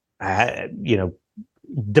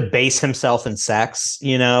debase himself in sex.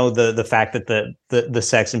 The fact that the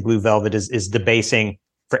sex in Blue Velvet is debasing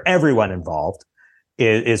for everyone involved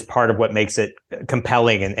is part of what makes it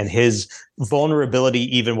compelling, and his vulnerability,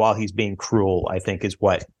 even while he's being cruel, I think is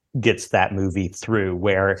what gets that movie through.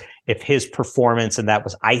 Where if his performance and that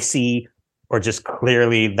was icy, or just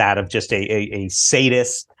clearly that of just a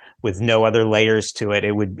sadist with no other layers to it,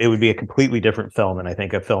 it would be a completely different film, and I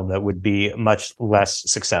think a film that would be much less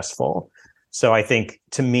successful. So I think,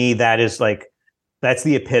 to me, that's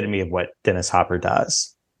the epitome of what Dennis Hopper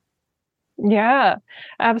does. Yeah,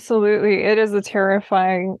 absolutely. It is a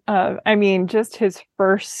terrifying, just his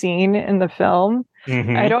first scene in the film.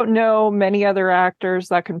 Mm-hmm. I don't know many other actors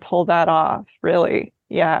that can pull that off, really.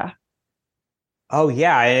 Yeah. Oh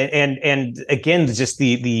yeah. And again, just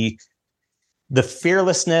the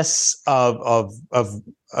fearlessness of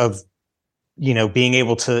being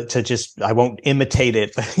able to just, I won't imitate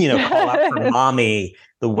it, but call out for mommy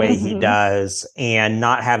the way he does, and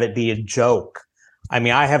not have it be a joke. I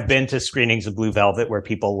mean, I have been to screenings of Blue Velvet where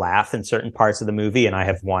people laugh in certain parts of the movie, and I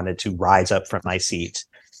have wanted to rise up from my seat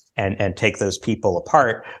and take those people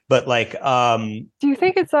apart. But do you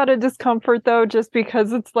think it's out of discomfort though, just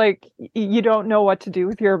because it's like you don't know what to do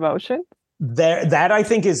with your emotions? That I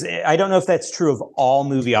think is, I don't know if that's true of all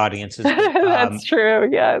movie audiences. But, that's true,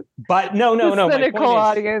 yes. But no. Cynical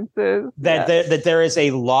audiences. That there is a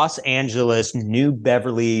Los Angeles, New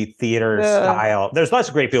Beverly theater style. There's lots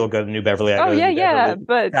of great people who go to New Beverly.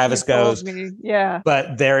 But Travis goes. Yeah.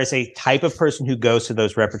 But there is a type of person who goes to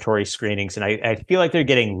those repertory screenings, and I feel like they're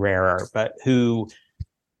getting rarer, but who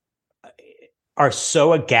are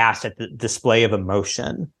so aghast at the display of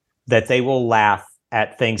emotion that they will laugh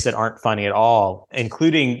at things that aren't funny at all,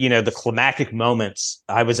 including, the climactic moments.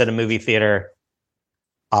 I was at a movie theater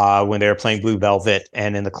when they were playing Blue Velvet,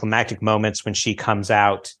 and in the climactic moments when she comes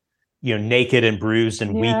out, naked and bruised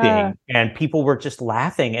and weeping, and people were just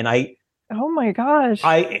laughing. And oh my gosh,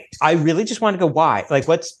 I really just want to go, why? Like,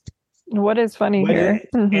 what is funny here?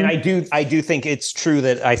 And I do think it's true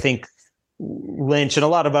that I think Lynch and a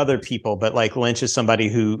lot of other people, but like Lynch is somebody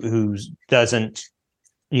who doesn't,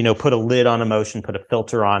 put a lid on emotion, put a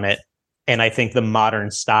filter on it. And I think the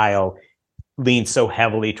modern style leans so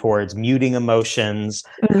heavily towards muting emotions,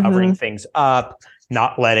 covering things up,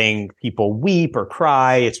 not letting people weep or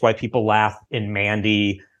cry. It's why people laugh in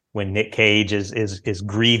Mandy when Nick Cage is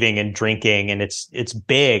grieving and drinking, and it's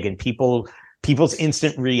big, and people's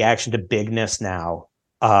instant reaction to bigness now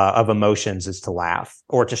of emotions is to laugh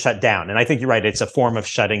or to shut down. And I think you're right. It's a form of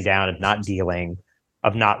shutting down, of not dealing,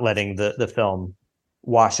 of not letting the film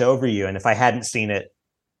wash over you. And if I hadn't seen it,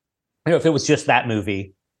 if it was just that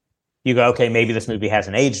movie, you go, okay, maybe this movie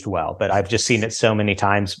hasn't aged well. But I've just seen it so many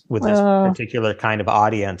times with this particular kind of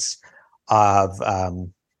audience of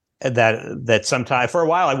that sometimes, for a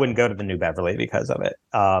while, I wouldn't go to the New Beverly because of it.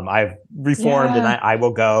 I've reformed, and I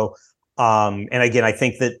will go. And again, I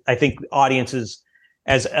think audiences,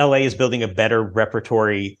 as LA is building a better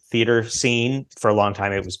repertory theater scene, for a long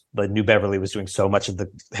time, the New Beverly was doing so much of the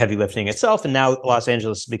heavy lifting itself. And now Los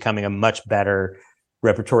Angeles is becoming a much better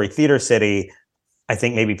repertory theater city. I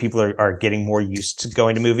think maybe people are getting more used to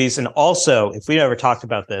going to movies. And also, if we ever talked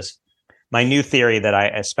about this, my new theory that I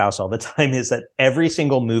espouse all the time is that every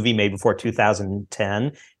single movie made before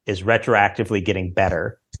 2010 is retroactively getting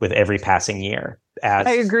better with every passing year.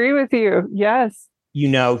 I agree with you. Yes.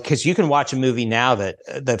 Because you can watch a movie now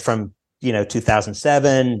that from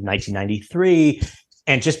 2007, 1993,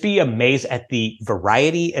 and just be amazed at the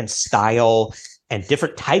variety and style and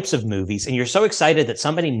different types of movies. And you're so excited that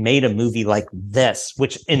somebody made a movie like this,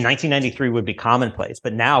 which in 1993 would be commonplace,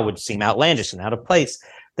 but now would seem outlandish and out of place,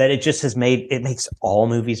 that it makes all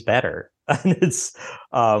movies better. And it's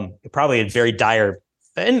probably a very dire,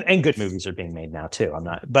 and good movies are being made now too.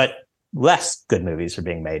 But less good movies are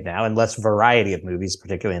being made now, and less variety of movies,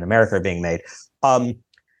 particularly in America, are being made. And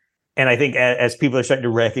I think as people are starting to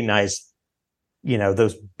recognize,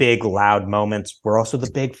 those big, loud moments were also the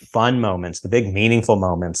big, fun moments, the big, meaningful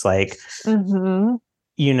moments. Like, and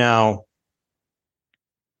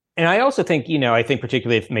I also think, I think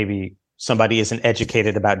particularly if maybe somebody isn't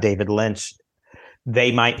educated about David Lynch,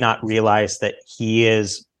 they might not realize that he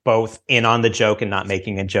is both in on the joke and not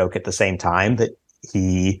making a joke at the same time, that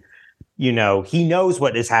he knows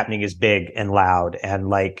what is happening is big and loud, and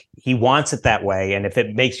like he wants it that way. And if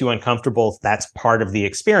it makes you uncomfortable, that's part of the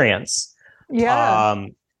experience. Yeah.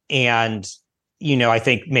 And, I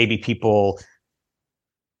think maybe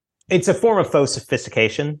it's a form of faux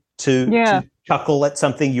sophistication to chuckle at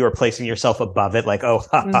something, you are placing yourself above it. Like, oh,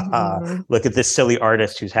 ha, ha, ha. Look at this silly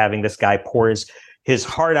artist who's having this guy pour his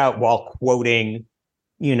heart out while quoting,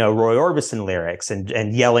 Roy Orbison lyrics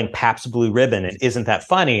and yelling Pabst Blue Ribbon. And isn't that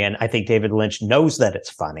funny? And I think David Lynch knows that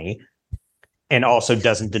it's funny and also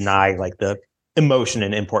doesn't deny like the emotion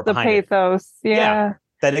and import the behind pathos. it. Yeah.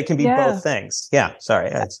 That it can be both things. Yeah.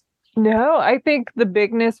 Sorry. No, I think the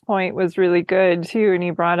bigness point was really good too. And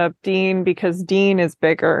you brought up Dean because Dean is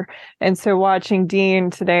bigger. And so watching Dean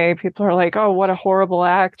today, people are like, oh, what a horrible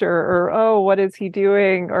actor, or oh, what is he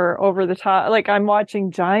doing? Or over the top. Like I'm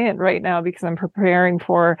watching Giant right now because I'm preparing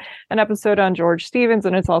for an episode on George Stevens.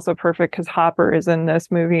 And it's also perfect because Hopper is in this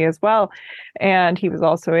movie as well. And he was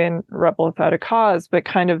also in Rebel Without a Cause, but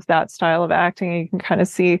kind of that style of acting, you can kind of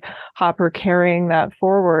see Hopper carrying that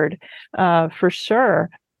forward for sure.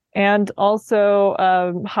 And also,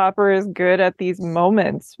 Hopper is good at these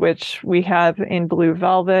moments, which we have in Blue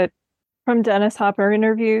Velvet from Dennis Hopper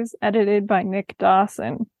interviews, edited by Nick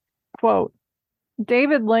Dawson. Quote,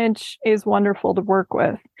 David Lynch is wonderful to work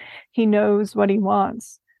with. He knows what he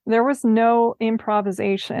wants. There was no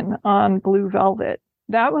improvisation on Blue Velvet.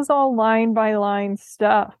 That was all line by line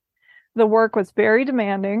stuff. The work was very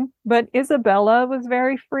demanding, but Isabella was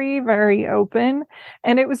very free, very open,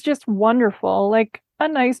 and it was just wonderful. Like a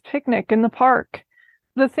nice picnic in the park.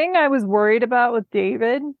 The thing I was worried about with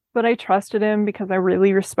David, but I trusted him because I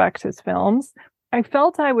really respect his films, I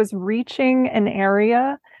felt I was reaching an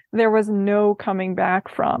area there was no coming back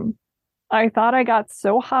from. I thought I got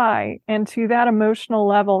so high and to that emotional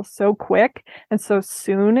level so quick and so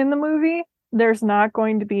soon in the movie, there's not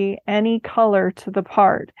going to be any color to the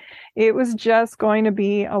part. It was just going to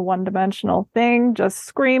be a one-dimensional thing, just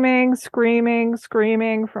screaming, screaming,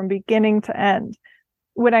 screaming from beginning to end.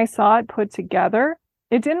 When I saw it put together,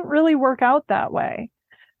 it didn't really work out that way.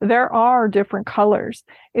 There are different colors.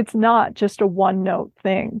 It's not just a one-note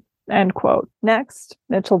thing, end quote. Next,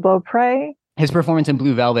 Mitchell Beaupre. His performance in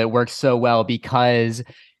Blue Velvet works so well because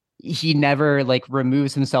he never like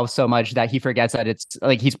removes himself so much that he forgets that it's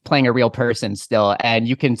like he's playing a real person still. And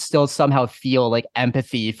you can still somehow feel like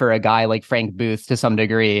empathy for a guy like Frank Booth to some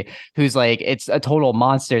degree, who's like, it's a total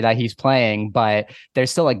monster that he's playing, but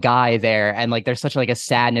there's still a guy there. And like, there's such like a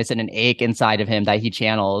sadness and an ache inside of him that he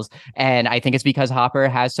channels. And I think it's because Hopper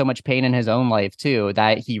has so much pain in his own life too,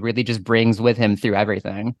 that he really just brings with him through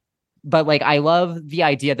everything. But like, I love the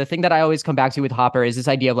idea. The thing that I always come back to with Hopper is this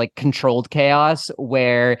idea of like controlled chaos,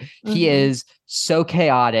 where he is so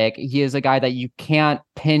chaotic. He is a guy that you can't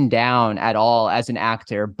pin down at all as an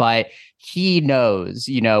actor, but he knows,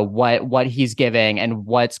 what he's giving and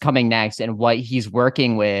what's coming next and what he's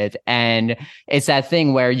working with. And it's that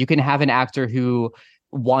thing where you can have an actor who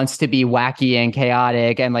wants to be wacky and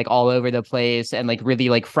chaotic and like all over the place and like really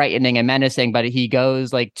like frightening and menacing, but he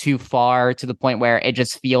goes like too far to the point where it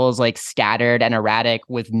just feels like scattered and erratic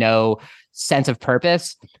with no sense of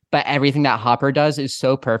purpose. But everything that Hopper does is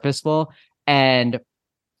so purposeful. And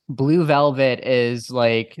Blue Velvet is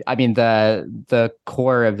like, I mean, the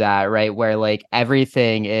core of that, right? Where like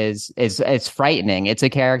everything is frightening. It's a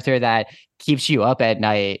character that keeps you up at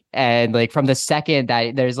night. And like from the second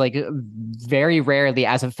that there's like very rarely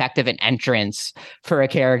as effective an entrance for a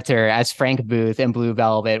character as Frank Booth in Blue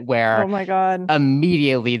Velvet, where oh my God,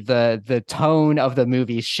 immediately the tone of the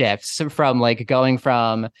movie shifts from like going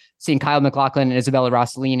from seeing Kyle MacLachlan and Isabella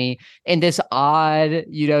Rossellini in this odd,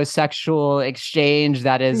 sexual exchange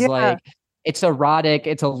that is like, it's erotic,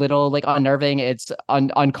 it's a little like unnerving, it's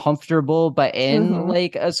uncomfortable, but in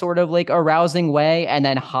like a sort of like arousing way. And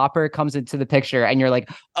then Hopper comes into the picture and you're like,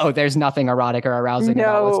 oh, there's nothing erotic or arousing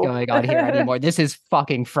about what's going on here anymore. This is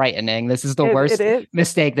fucking frightening. This is the worst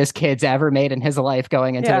mistake this kid's ever made in his life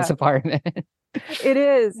going into this apartment. It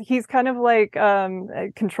is. He's kind of like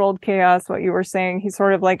controlled chaos, what you were saying. He's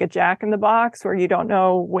sort of like a Jack in the Box where you don't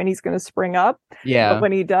know when he's going to spring up. Yeah. But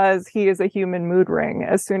when he does, he is a human mood ring.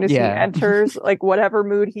 As soon as he enters, like whatever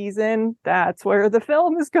mood he's in, that's where the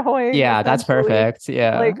film is going. Yeah, that's perfect.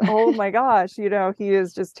 Yeah. Like, oh my gosh, he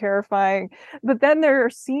is just terrifying. But then there are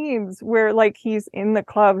scenes where like he's in the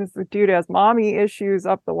club, the dude has mommy issues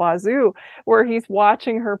up the wazoo, where he's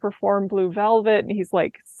watching her perform Blue Velvet and he's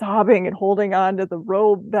like sobbing and holding on to the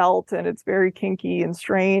robe belt, and it's very kinky and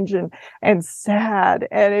strange and sad,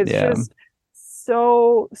 and it's just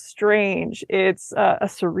so strange. It's a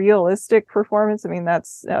surrealistic performance. I mean,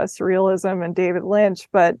 that's surrealism and David Lynch,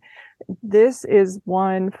 but this is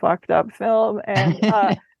one fucked up film.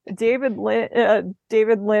 And David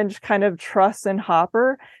Lynch kind of trusts in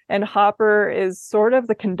Hopper, and Hopper is sort of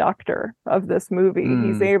the conductor of this movie.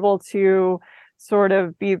 He's able to sort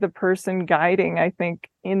of be the person guiding, I think,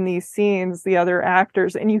 in these scenes, the other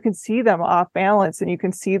actors, and you can see them off balance and you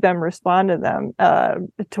can see them respond to them,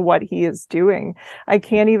 to what he is doing. I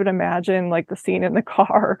can't even imagine like the scene in the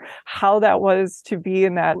car, how that was to be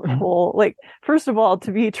in that whole, like, first of all,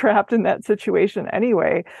 to be trapped in that situation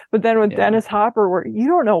anyway, but then with Dennis Hopper, where you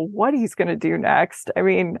don't know what he's going to do next. I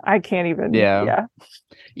mean, I can't even.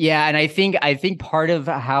 Yeah, and I think part of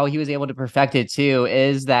how he was able to perfect it too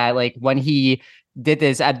is that like when he did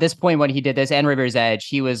this at this point, when he did this and River's Edge,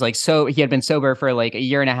 he was like, so he had been sober for like a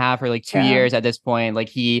year and a half or like 2 years at this point. Like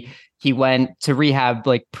he went to rehab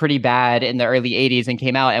like pretty bad in the early 80s and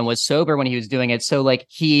came out and was sober when he was doing it. So like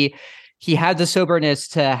he had the soberness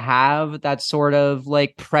to have that sort of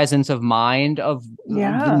like presence of mind of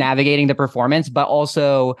navigating the performance, but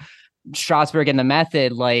also Strasberg and the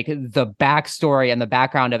method, like the backstory and the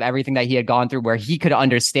background of everything that he had gone through, where he could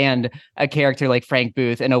understand a character like Frank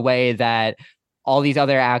Booth in a way that all these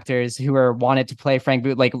other actors who were wanted to play Frank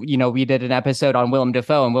Booth, like, you know, we did an episode on Willem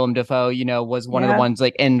Dafoe, and Willem Dafoe, you know, was one of the ones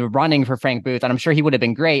like in running for Frank Booth. And I'm sure he would have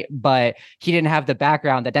been great, but he didn't have the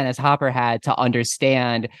background that Dennis Hopper had to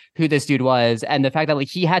understand who this dude was. And the fact that like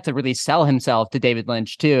he had to really sell himself to David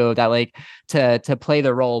Lynch too, that like to play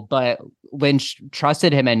the role. But Lynch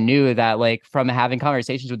trusted him and knew that like from having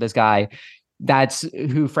conversations with this guy, that's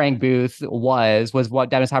who Frank Booth was what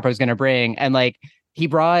Dennis Hopper was going to bring. And like he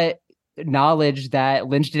brought knowledge that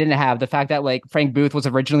Lynch didn't have. The fact that like Frank Booth was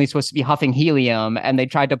originally supposed to be huffing helium and they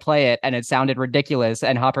tried to play it and it sounded ridiculous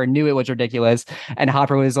and Hopper knew it was ridiculous, and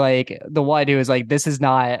Hopper was like the one who was like, this is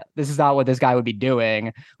not what this guy would be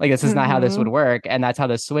doing, like this is not how this would work. And that's how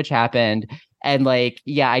the switch happened. And like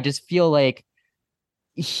I just feel like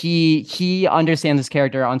he understands this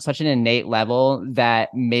character on such an innate level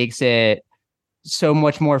that makes it so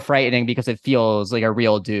much more frightening because it feels like a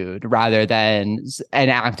real dude rather than an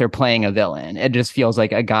actor playing a villain. It just feels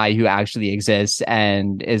like a guy who actually exists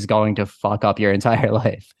and is going to fuck up your entire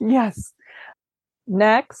life. Yes.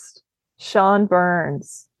 Next, Sean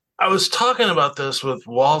Burns. I was talking about this with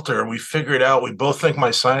Walter. We figured out we both think My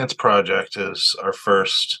Science Project is our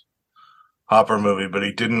first Hopper movie, but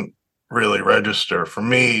he didn't really register. For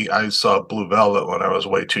me, I saw Blue Velvet when I was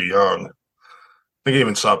way too young. I think I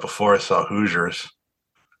even saw it before I saw Hoosiers.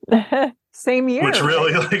 Same year. Which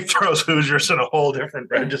really like throws Hoosiers in a whole different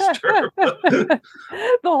register. The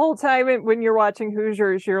whole time when you're watching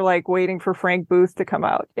Hoosiers, you're like waiting for Frank Booth to come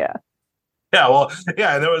out. Yeah. Yeah, well,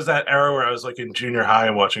 yeah, and there was that era where I was like in junior high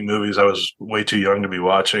and watching movies I was way too young to be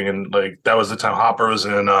watching. And like that was the time Hopper was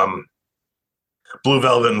in Blue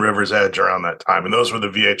Velvet and River's Edge around that time. And those were the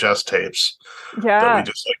VHS tapes that we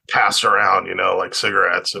just like passed around, you know, like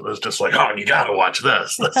cigarettes. It was just like, oh, you got to watch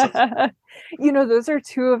this. You know, those are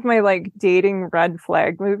two of my like dating red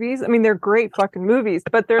flag movies. I mean, they're great fucking movies,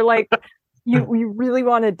 but they're like, you really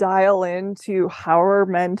want to dial into how are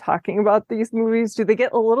men talking about these movies? Do they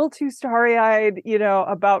get a little too starry-eyed, you know,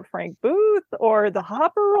 about Frank Booth or the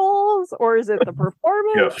Hopper roles, or is it the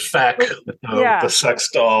performance? The sex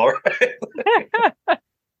doll, right?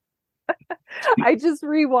 I just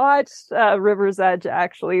rewatched River's Edge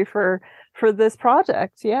actually for this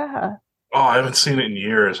project. Yeah. Oh, I haven't seen it in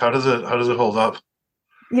years. How does it hold up?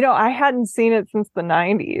 You know, I hadn't seen it since the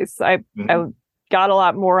 90s. I got a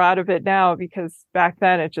lot more out of it now because back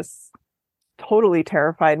then it just totally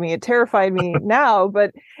terrified me. It terrified me now,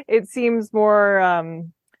 but it seems more,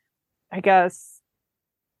 I guess,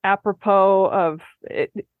 apropos of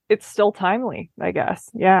it. It's still timely, I guess.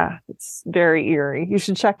 Yeah, it's very eerie. You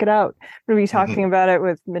should check it out. We'll be talking about it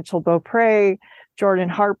with Mitchell Beaupre, Jordan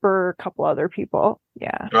Harper, a couple other people.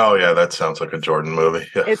 Yeah. Oh, yeah, that sounds like a Jordan movie.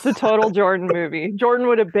 Yeah. It's a total Jordan movie. Jordan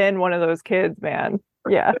would have been one of those kids, man.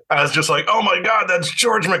 Yeah. I was just like, oh my God, that's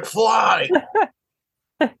George McFly.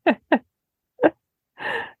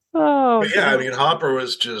 Oh, but yeah, I mean, Hopper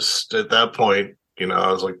was just at that point, you know,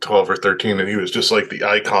 I was like 12 or 13, and he was just like the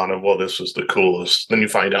icon of, well, this was the coolest. Then you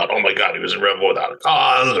find out, oh my God, he was a rebel without a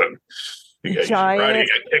cause, and he got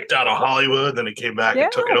kicked out of Hollywood. Then he came back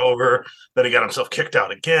and took it over. Then he got himself kicked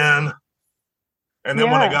out again. And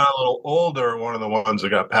then when I got a little older, one of the ones that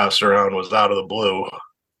got passed around was Out of the Blue.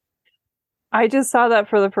 I just saw that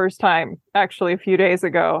for the first time, actually, a few days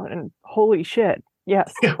ago, and holy shit.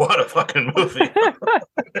 Yes. Yeah, what a fucking movie.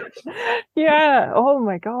 Yeah. Oh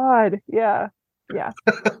my God. Yeah. Yeah.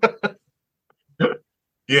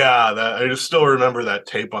 Yeah, I just still remember that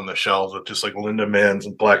tape on the shelves with just like Linda Mann's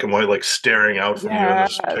in black and white, like staring out from you in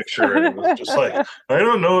this picture. And it was just like, I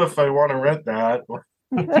don't know if I want to rent that.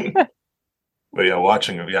 But yeah,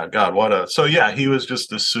 watching him, yeah, God, so yeah, he was just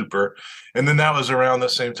this super. And then that was around the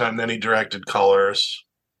same time. Then he directed Colors.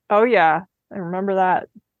 Oh yeah, I remember that.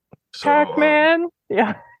 So, Pac-Man.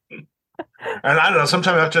 Yeah. And I don't know,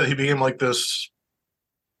 sometime after that, he became like this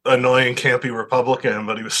annoying, campy Republican,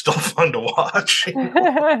 but he was still fun to watch.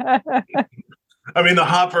 I mean, the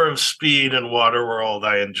Hopper of Speed and Waterworld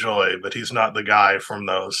I enjoy, but he's not the guy from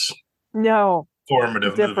those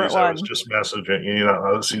formative movies I was just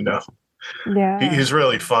messaging. As you know. Yeah. He's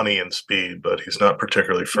really funny in Speed, but he's not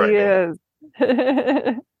particularly frightening. He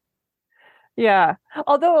is. Yeah.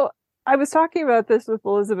 Although I was talking about this with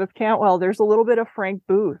Elizabeth Cantwell, there's a little bit of Frank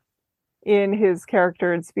Booth in his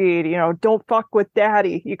character in Speed. Don't fuck with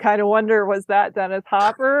daddy. You kind of wonder, was that Dennis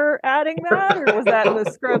Hopper adding that, or was that in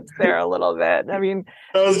the script there a little bit? I mean,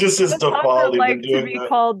 that was just his default. Like to be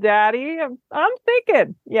called daddy. I'm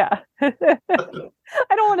thinking, yeah. I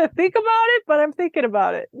don't want to think about it, but I'm thinking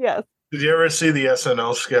about it. Yes. Did you ever see the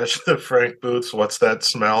SNL sketch of Frank Booth's "What's That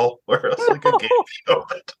Smell?" Where it's like a game show.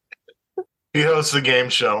 He hosts a game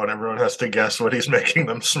show and everyone has to guess what he's making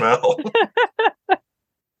them smell.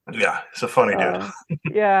 Yeah, it's a funny dude.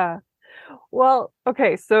 Yeah. Well,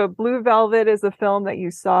 okay, so Blue Velvet is a film that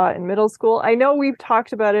you saw in middle school. I know we've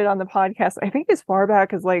talked about it on the podcast, I think as far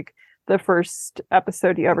back as like the first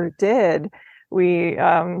episode you ever did.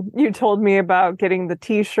 You told me about getting the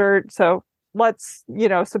t-shirt, so let's,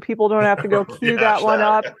 so people don't have to go cue that one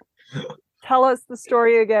up. Tell us the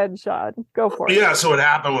story again, Sean. Go for it. Yeah, so what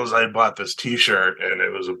happened was I bought this t-shirt, and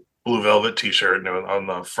it was a Blue Velvet t-shirt, and on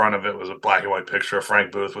the front of it was a black and white picture of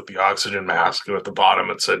Frank Booth with the oxygen mask, and at the bottom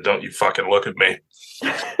it said, "Don't you fucking look at me."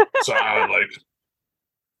 So I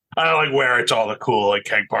would wear it to all the cool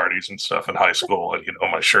keg parties and stuff in high school, and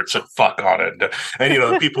my shirt said "fuck" on it, and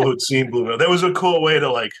the people who'd seen Blue Velvet, that was a cool way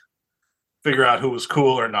to figure out who was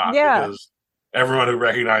cool or not, because everyone who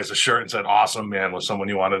recognized the shirt and said "awesome man" was someone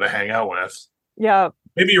you wanted to hang out with. Yeah.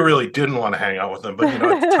 Maybe you really didn't want to hang out with them, but at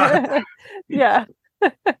the time. Yeah.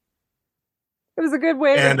 It was a good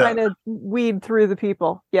way to kind of weed through the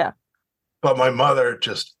people. Yeah. But my mother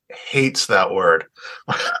just hates that word.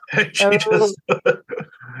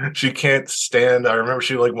 She can't stand. I remember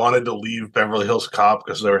she wanted to leave Beverly Hills Cop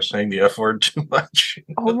because they were saying the F word too much.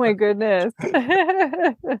 Oh my goodness.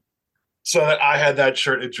 So that I had that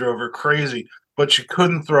shirt, it drove her crazy, but she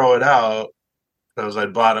couldn't throw it out because I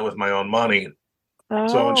bought it with my own money. Oh.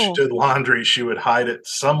 So when she did laundry, she would hide it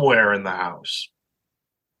somewhere in the house.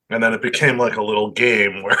 And then it became like a little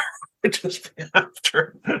game where it just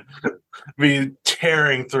after me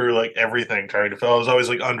tearing through everything trying to. I was always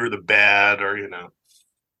under the bed or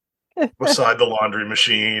beside the laundry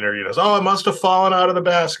machine or oh, it must have fallen out of the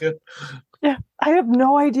basket. Yeah, I have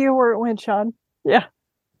no idea where it went, Sean. Yeah.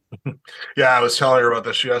 Yeah, I was telling her about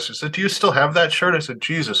this. She asked, she said, "Do you still have that shirt?" I said,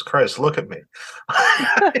 "Jesus Christ, look at me."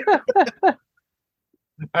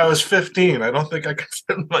 I was 15. I don't think I could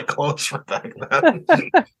fit in my clothes for back then.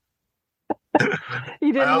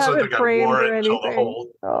 You didn't have it framed or anything.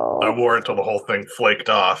 I wore it until the whole thing flaked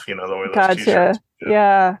off, the way those gotcha. t-shirts do.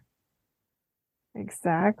 Yeah.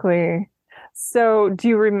 Exactly. So do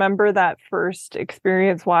you remember that first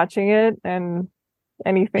experience watching it and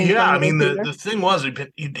anything? Yeah, I mean, the thing was,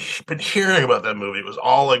 you'd been hearing about that movie. It was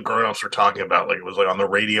all grown-ups were talking about. It was on the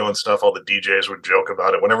radio and stuff. All the DJs would joke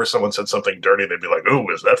about it. Whenever someone said something dirty, they'd be like, "Ooh,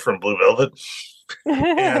 is that from Blue Velvet?" And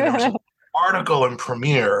there was an article in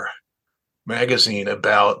Premiere magazine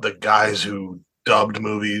about the guys who dubbed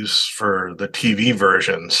movies for the TV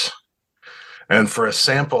versions. And for a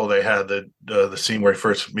sample, they had the scene where he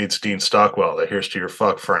first meets Dean Stockwell. The "Here's to your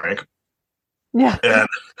fuck, Frank." Yeah. And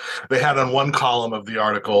they had on one column of the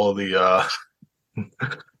article the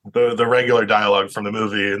regular dialogue from the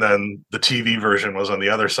movie, and then the TV version was on the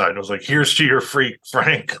other side. And it was like, "Here's to your freak,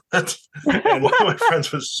 Frank." And one of my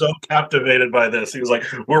friends was so captivated by this. He was like,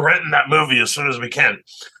 "We're renting that movie as soon as we can."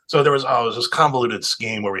 So there was this convoluted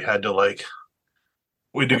scheme where we had to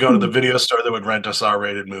we had to go to the video store that would rent us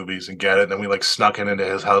R-rated movies and get it. And then we snuck it into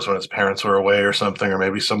his house when his parents were away or something, or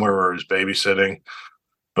maybe somewhere where he was babysitting.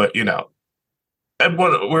 But and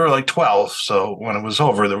when we were 12, so when it was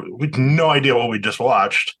over, we had no idea what we just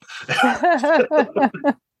watched. It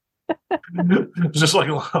was just I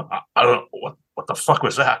don't know, what the fuck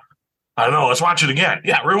was that? I don't know, let's watch it again.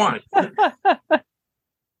 Yeah, rewind.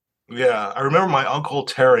 Yeah, I remember my Uncle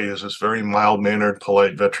Terry is this very mild-mannered,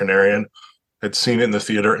 polite veterinarian, had seen it in the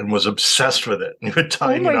theater and was obsessed with it. He would tell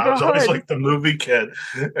me, I was always the movie kid.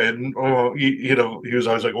 And, he was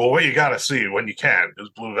always like, "Well, what you got to see when you can is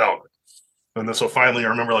Blue Velvet." And then so finally, I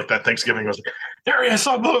remember that Thanksgiving, I was like, "Terry, I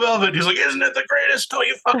saw Blue Velvet." He's like, "Isn't it the greatest? Don't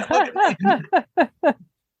you fucking look at me."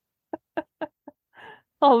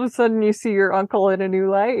 All of a sudden, you see your uncle in a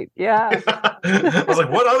new light. Yeah. I was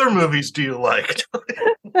like, "What other movies do you like?"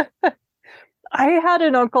 I had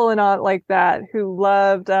an uncle and aunt like that who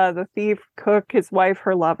loved The Thief, Cook, His Wife,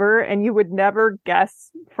 Her Lover, and you would never guess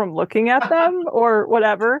from looking at them or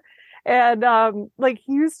whatever. And like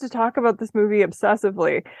he used to talk about this movie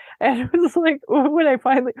obsessively. And it was like when I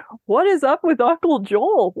finally, what is up with Uncle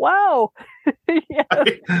Joel? Wow.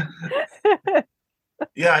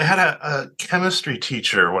 Yeah, I had a chemistry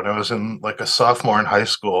teacher when I was in like a sophomore in high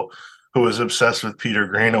school who was obsessed with Peter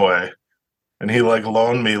Greenaway. And he like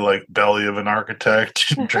loaned me like Belly of an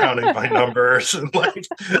Architect, Drowning by Numbers, and like,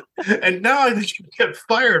 and now I think you get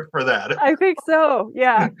fired for that. I think so.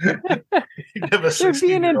 Yeah, there'd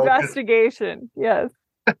be an investigation. Yes.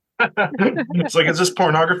 It's like, is this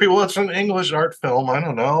pornography? Well, it's an English art film. I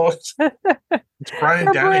don't know. It's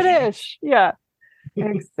Brian Dennehy. British. Yeah,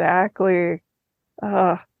 exactly.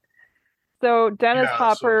 So Dennis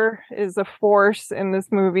Hopper is a force in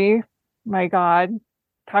this movie. My God.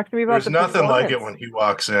 Talk to me about. There's nothing like it when he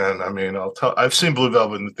walks in. I mean, I've seen Blue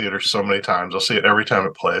Velvet in the theater so many times. I'll see it every time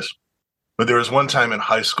it plays. But there was one time in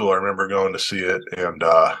high school I remember going to see it, and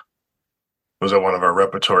it was at one of our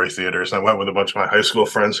repertory theaters. And I went with a bunch of my high school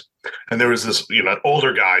friends, and there was this,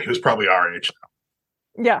 older guy who's probably our age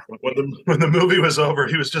now. Yeah. When the movie was over,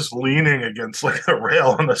 he was just leaning against like a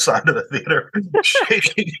rail on the side of the theater,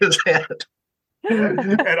 shaking his head.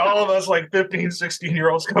 And all of us like 15,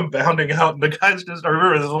 16-year-olds come bounding out, and the guy's just, I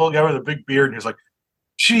remember this little guy with a big beard, and he's like,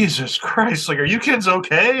 Jesus Christ, like, are you kids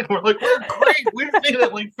okay? And we're like, we're great. We've seen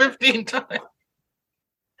it like 15 times.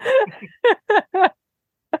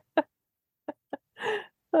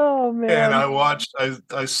 Oh man. And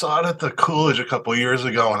I saw it at the Coolidge a couple of years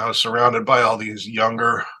ago, and I was surrounded by all these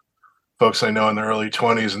younger folks I know in their early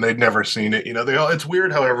 20s, and they'd never seen it. It's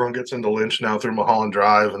weird how everyone gets into Lynch now through Mulholland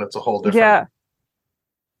Drive, and it's a whole different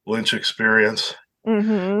Lynch experience.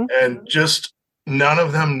 Mm-hmm. And just none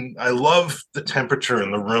of them. I love the temperature in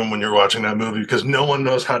the room when you're watching that movie, because no one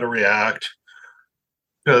knows how to react,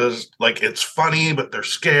 because like it's funny but they're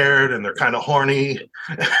scared and they're kind of horny.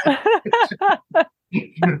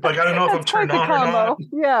 Like, I don't know if I'm turned on or not.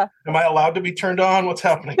 Yeah, am I allowed to be turned on? What's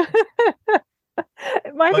happening?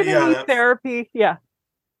 It might be therapy. Yeah,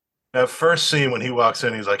 that first scene when he walks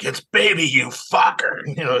in, he's like, it's baby, you fucker.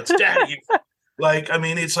 It's daddy. Like, I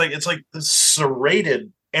mean, it's like this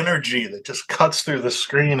serrated energy that just cuts through the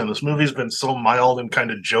screen. And this movie's been so mild and kind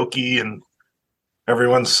of jokey, and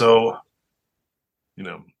everyone's so,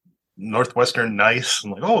 Northwestern nice.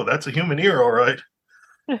 And like, oh, that's a human ear, all right.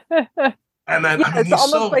 And then, it's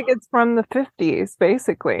almost like it's from the 50s,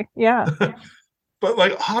 basically. Yeah. But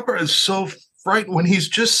like Hopper is so frightened when he's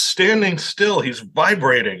just standing still. He's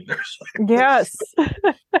vibrating. Yes.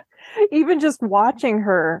 Even just watching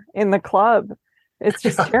her in the club, it's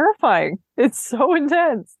just terrifying. It's so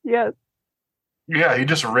intense. Yes. Yeah, he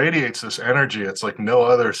just radiates this energy. It's like no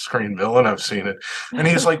other screen villain I've seen it. And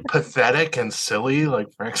he's like pathetic and silly.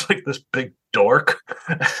 Like Frank's like this big dork.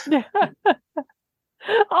 Yeah.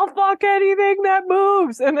 I'll fuck anything that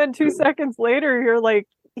moves. And then 2 seconds later, you're like,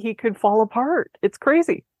 he could fall apart. It's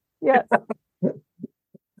crazy. Yes.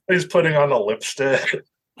 He's putting on a lipstick.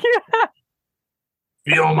 Yeah.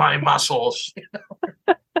 Feel my muscles.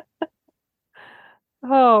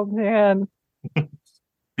 Oh, man.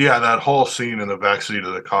 Yeah, that whole scene in the backseat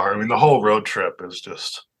of the car. I mean, the whole road trip is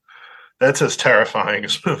just, that's as terrifying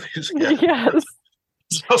as movies get. Yes.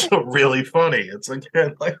 It's also really funny. It's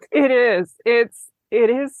again like it is. It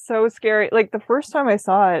is so scary. Like the first time I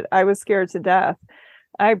saw it, I was scared to death.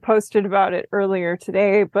 I posted about it earlier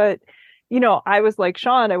today, but I was like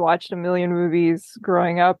Sean, I watched a million movies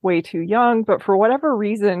growing up way too young, but for whatever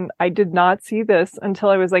reason, I did not see this until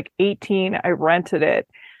I was like 18. I rented it.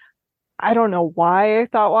 I don't know why I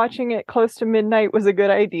thought watching it close to midnight was a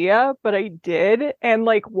good idea, but I did. And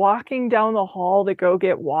like walking down the hall to go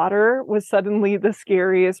get water was suddenly the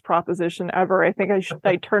scariest proposition ever. I think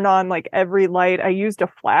I turned on like every light. I used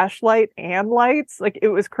a flashlight and lights. Like it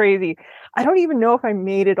was crazy. I don't even know if I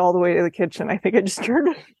made it all the way to the kitchen. I think I just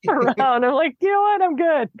turned around. I'm like, you know what? I'm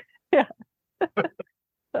good. Yeah.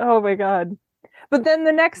 Oh my God. But then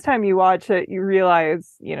the next time you watch it, you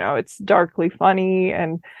realize, it's darkly funny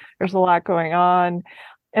and there's a lot going on.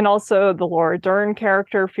 And also the Laura Dern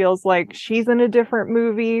character feels like she's in a different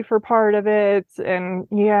movie for part of it. And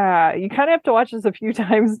yeah, you kind of have to watch this a few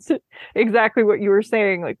times to exactly what you were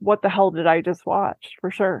saying. Like, what the hell did I just watch?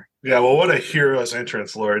 For sure. Yeah, well, what a hero's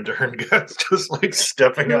entrance Laura Dern gets, just like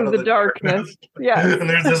stepping out of the darkness. Yeah. And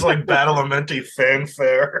there's this like Badalamenti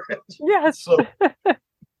fanfare. Yes. So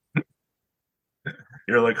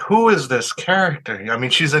you're like, who is this character? I mean,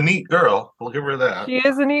 she's a neat girl. We'll give her that. She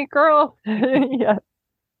is a neat girl. Yeah.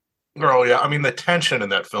 Oh yeah, I mean the tension in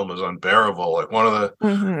that film is unbearable. Like one of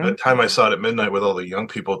the time I saw it at midnight with all the young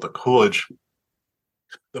people at the Coolidge,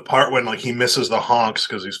 the part when like he misses the honks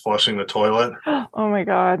because he's flushing the toilet. Oh my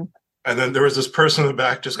God. And then there was this person in the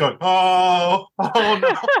back just going, oh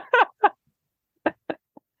no.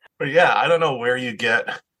 But yeah, I don't know where you get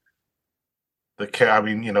I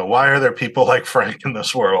mean, why are there people like Frank in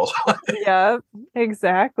this world? Yeah,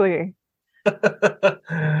 exactly.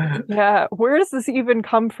 Yeah, where does this even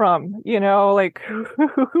come from? Like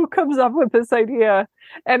who comes up with this idea?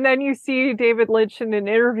 And then you see David Lynch in an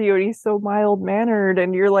interview and he's so mild-mannered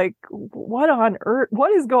and you're like, what on earth?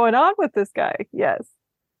 What is going on with this guy? Yes.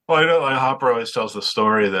 Well, I know like Hopper always tells the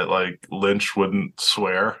story that like Lynch wouldn't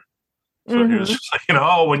swear. So he was just like,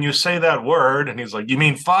 oh, when you say that word, and he's like, you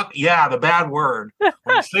mean fuck? Yeah, the bad word. When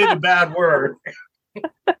you say the bad word. He's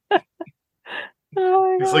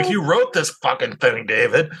like, you wrote this fucking thing,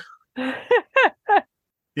 David.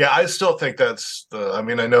 Yeah, I still think that's I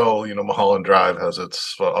know, Mulholland Drive has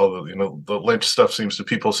its, all the, the Lynch stuff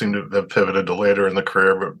people seem to have pivoted to later in the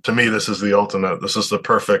career, but to me, this is the ultimate, this is the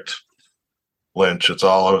perfect Lynch. It's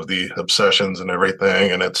all of the obsessions and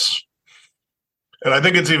everything, and I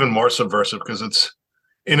think it's even more subversive because it's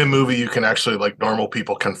in a movie you can actually, like, normal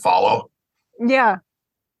people can follow. Yeah.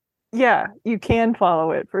 Yeah, you can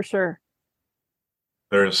follow it for sure.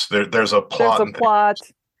 There's a plot. There's a plot.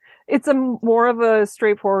 It's more of a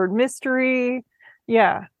straightforward mystery.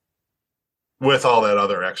 Yeah. With all that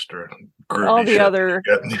other extra all the other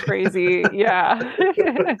crazy, yeah.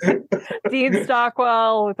 Dean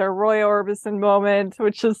Stockwell with our Roy Orbison moment,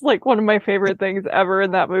 which is like one of my favorite things ever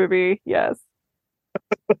in that movie. Yes.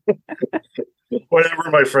 Whenever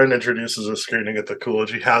my friend introduces a screening at the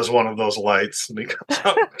Coolidge, he has one of those lights and he comes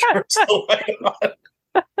out and turns the light on.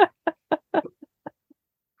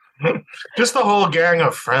 Just the whole gang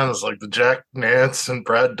of friends, like the Jack Nance and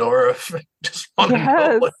Brad Dourif, just want to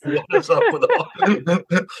know what is up with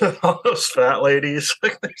all those fat ladies.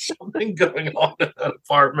 Like there's something going on in that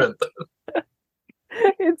apartment.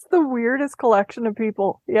 It's the weirdest collection of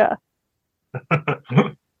people. Yeah.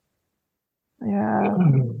 Yeah.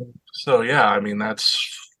 So yeah, I mean now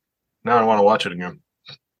I want to watch it again.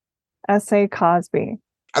 S.A. Cosby.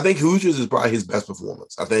 I think Hoosiers is probably his best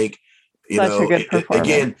performance. I think Such a good performance.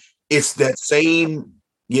 Again, it's that same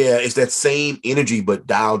energy, but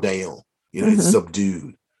dialed down. It's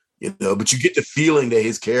subdued. But you get the feeling that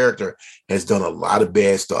his character has done a lot of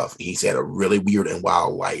bad stuff. He's had a really weird and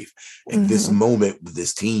wild life, and this moment with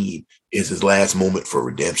this team is his last moment for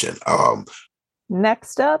redemption.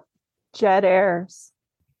 Next up, Jet Airs.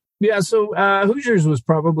 Yeah, so Hoosiers was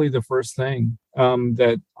probably the first thing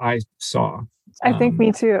that I saw. I think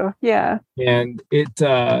me too. Yeah, and it.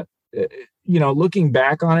 Looking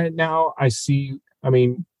back on it now, I see. I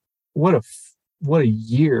mean, what a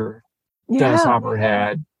year Dennis Hopper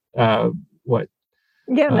had.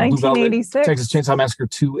 1986, Texas Chainsaw Massacre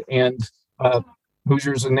 2, and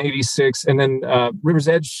Hoosiers in '86, and then River's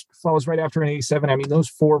Edge follows right after in '87. I mean, those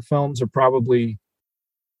four films are probably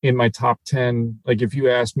in my top 10. Like, if you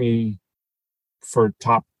ask me for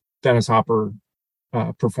top Dennis Hopper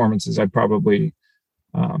performances, I'd probably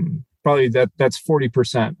that's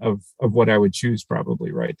 40% of what I would choose,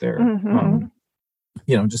 probably right there.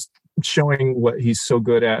 Just showing what he's so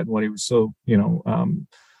good at and what he was so,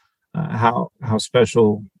 how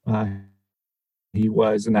special he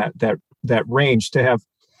was, and that range to have,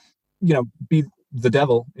 be the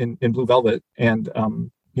devil in Blue Velvet, and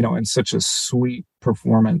and such a sweet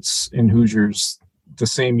performance in Hoosiers the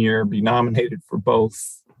same year, be nominated for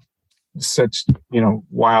both such,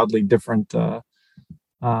 wildly different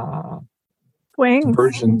swings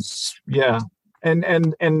versions. Yeah. And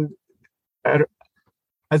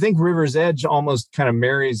I think River's Edge almost kind of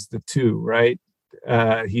marries the two, right?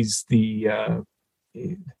 He's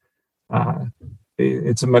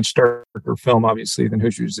it's a much darker film, obviously, than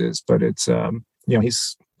Hoosiers is, but it's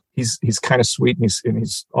he's kind of sweet, and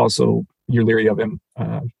he's also, you're leery of him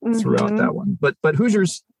throughout that one. But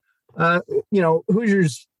Hoosiers,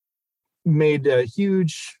 Hoosiers made a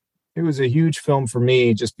huge film for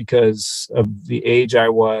me, just because of the age I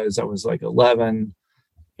was like 11,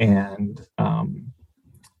 and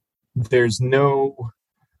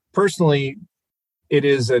personally, it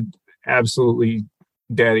is a absolutely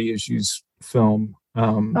daddy issues film.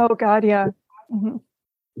 Oh God, yeah. And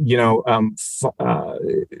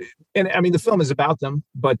I mean, the film is about them,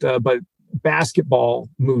 but basketball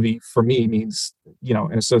movie for me means,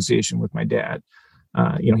 an association with my dad.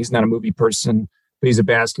 He's not a movie person. but he's a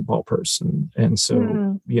basketball person. And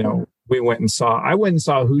so, I went and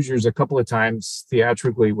saw Hoosiers a couple of times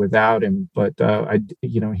theatrically without him, but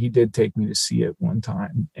he did take me to see it one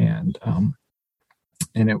time. And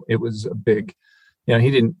it was a big,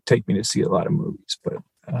 he didn't take me to see a lot of movies, but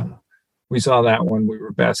we saw that one. We were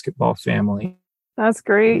a basketball family. That's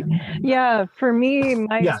great. Yeah. For me,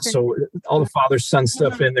 so all the father-son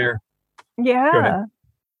stuff in there. Yeah.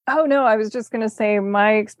 Oh, no, I was just going to say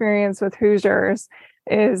my experience with Hoosiers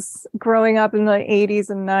is growing up in the 80s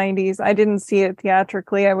and 90s. I didn't see it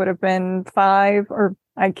theatrically. I would have been 5, or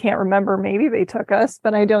I can't remember. Maybe they took us,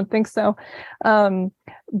 but I don't think so.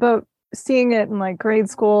 But seeing it in like grade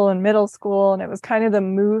school and middle school, and it was kind of the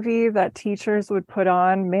movie that teachers would put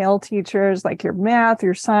on, male teachers, like your math,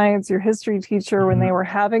 your science, your history teacher, when they were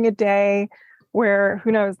having a day where,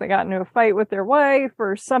 who knows, they got into a fight with their wife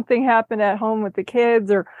or something happened at home with the kids,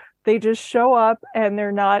 or they just show up and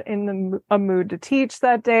they're not in a mood to teach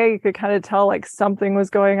that day. You could kind of tell like something was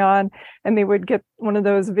going on, and they would get one of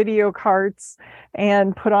those video carts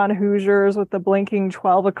and put on Hoosiers with the blinking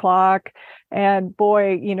 12 o'clock. And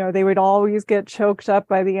boy, they would always get choked up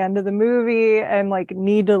by the end of the movie and like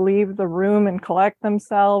need to leave the room and collect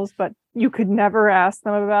themselves. But you could never ask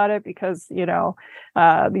them about it because,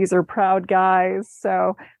 these are proud guys.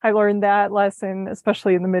 So I learned that lesson,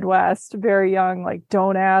 especially in the Midwest, very young, like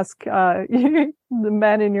don't ask the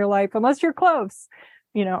men in your life unless you're close.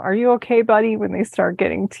 Are you okay, buddy? When they start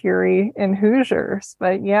getting teary in Hoosiers.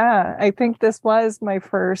 But yeah, I think this was my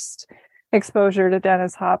first exposure to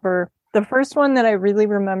Dennis Hopper. The first one that I really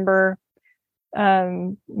remember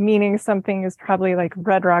meaning something is probably like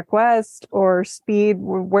Red Rock West or Speed,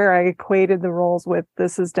 where I equated the roles with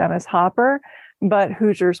this is Dennis Hopper, but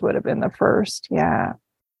Hoosiers would have been the first. Yeah.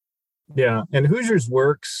 Yeah. And Hoosiers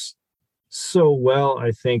works so well,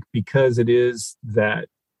 I think, because it is that,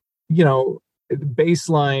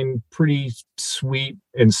 baseline, pretty sweet,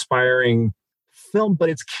 inspiring film, but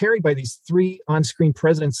it's carried by these 3 on-screen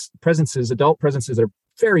presences, adult presences that are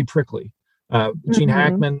very prickly. Gene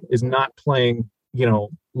Hackman is not playing,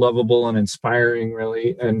 lovable and inspiring,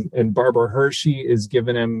 really, and Barbara Hershey is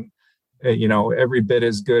giving him, every bit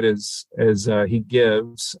as good as he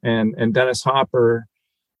gives, and Dennis Hopper,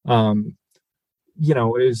 is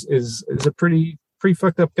a pretty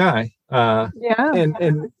fucked up guy.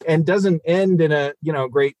 And doesn't end in a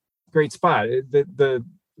great spot.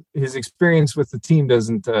 His experience with the team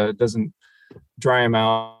doesn't dry him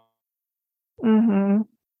out.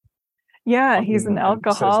 Yeah, he's an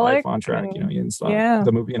alcoholic. Life on track, he ends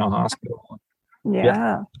the movie in a hospital.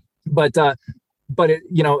 Yeah. But it,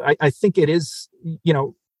 I think it is,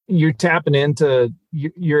 you're tapping into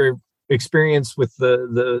your experience with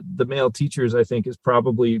the male teachers. I think is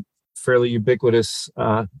probably fairly ubiquitous.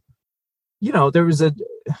 There was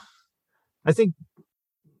I think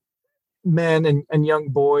men and young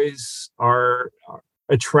boys are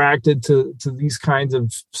attracted to these kinds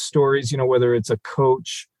of stories, whether it's a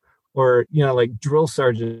coach or, like drill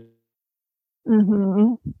sergeant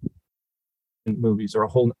movies are a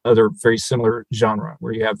whole other very similar genre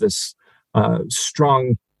where you have this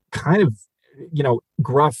strong kind of,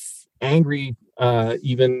 gruff, angry,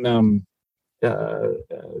 even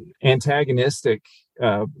antagonistic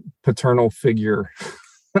paternal figure.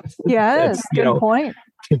 Yes, good point.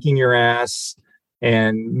 Kicking your ass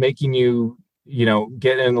and making you,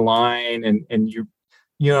 get in line and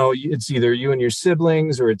it's either you and your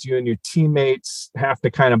siblings or it's you and your teammates have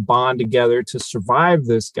to kind of bond together to survive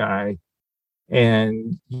this guy.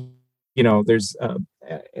 And, there's,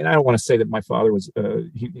 and I don't want to say that my father was,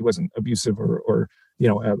 he wasn't abusive or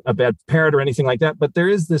a bad parent or anything like that, but there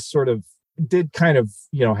is this sort of, did kind of,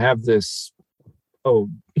 have this,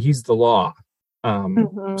 he's the law,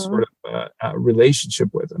 sort of relationship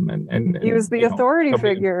with him. And he was the authority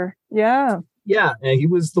figure. Yeah. Yeah, and he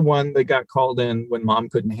was the one that got called in when mom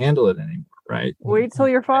couldn't handle it anymore, right? Wait till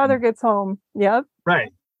your father gets home. Yep.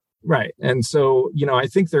 Right. And so, I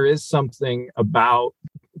think there is something about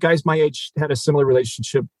guys my age had a similar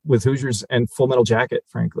relationship with Hoosiers and Full Metal Jacket,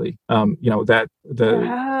 frankly. Or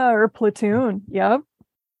Platoon. Yep.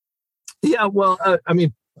 Yeah, well,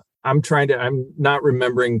 I'm not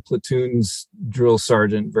remembering Platoon's drill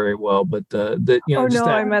sergeant very well, but I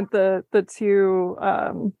meant the two,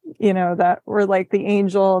 that were like the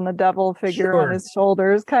angel and the devil figure on his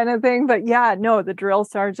shoulders kind of thing. But yeah, no, the drill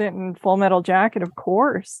sergeant and Full Metal Jacket, of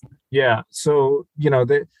course. Yeah. So,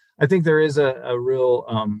 I think there is a real,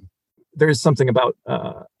 there is something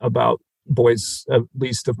about boys, at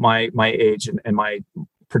least of my age and my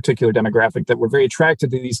particular demographic, that were very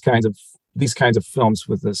attracted to these kinds of films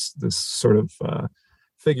with this sort of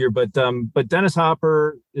figure. But Dennis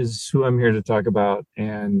Hopper is who I'm here to talk about,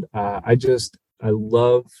 and I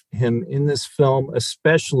love him in this film,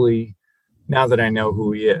 especially now that I know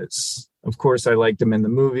who he is. Of course, I liked him in the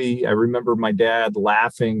movie. I remember my dad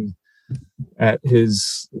laughing at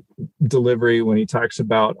his delivery when he talks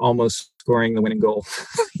about almost scoring the winning goal.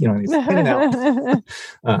 He's in and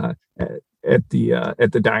out at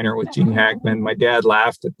the diner with Gene Hackman. My dad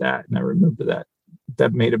laughed at that, and I remember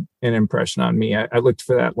that made an impression on me. I looked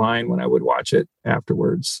for that line when I would watch it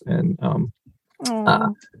afterwards, and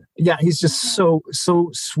he's just so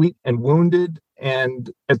sweet and wounded,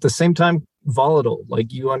 and at the same time volatile.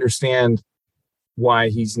 Like, you understand why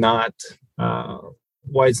it's not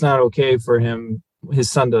okay for his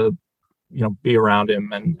son to be around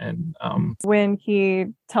him, and when he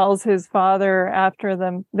tells his father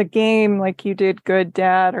after the game, like, you did good,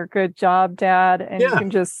 Dad, or good job, Dad, and you can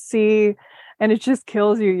just see, and it just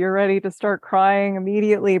kills you. You're ready to start crying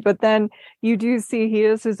immediately. But then you do see he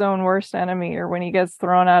is his own worst enemy, or when he gets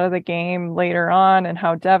thrown out of the game later on, and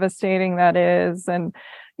how devastating that is. And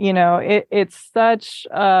it's such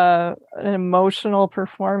an emotional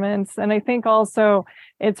performance. And I think also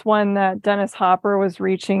it's one that Dennis Hopper was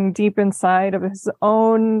reaching deep inside of his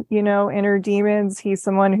own, inner demons. He's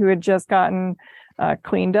someone who had just gotten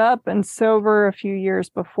cleaned up and sober a few years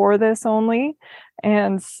before this only.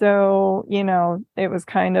 And so, it was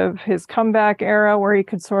kind of his comeback era where he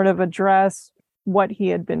could sort of address what he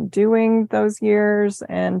had been doing those years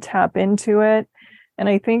and tap into it. And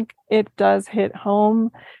I think it does hit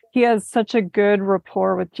home. He has such a good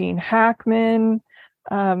rapport with Gene Hackman.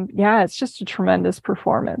 It's just a tremendous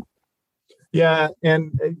performance. Yeah,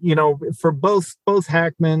 and for both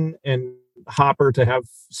Hackman and Hopper to have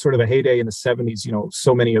sort of a heyday in the 70s,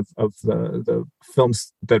 so many of the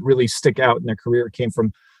films that really stick out in their career came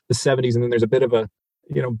from the 70s, and then there's a bit of a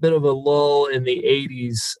lull in the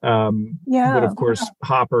 80s. But of course,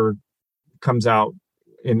 Hopper comes out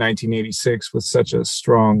in 1986 with such a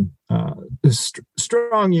strong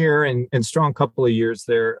year and strong couple of years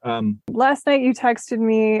there. Last night you texted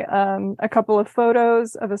me a couple of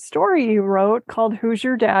photos of a story you wrote called "Who's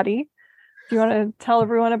Your Daddy?" Do you want to tell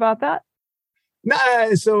everyone about that?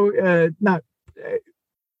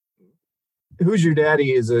 Who's Your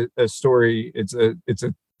Daddy is a story. It's a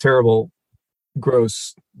terrible,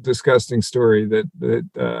 gross, disgusting story that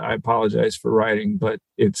I apologize for writing, but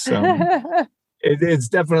it's it's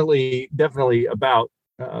definitely about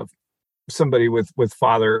somebody with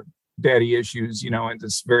father daddy issues, and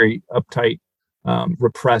this very uptight,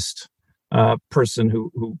 repressed person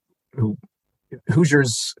who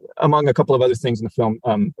Hoosiers, among a couple of other things in the film,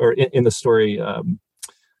 or in the story,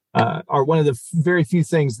 are one of the very few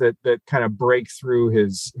things that kind of break through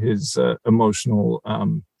his emotional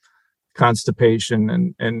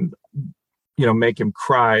constipation and make him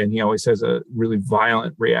cry. And he always has a really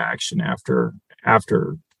violent reaction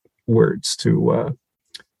afterwards to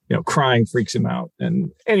crying freaks him out.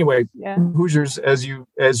 And anyway, Hoosiers, as you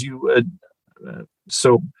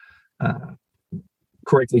so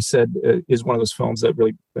correctly said, is one of those films that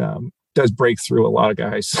really does break through a lot of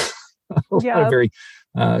guys. A lot of very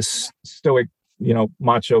stoic,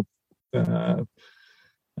 macho,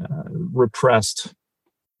 repressed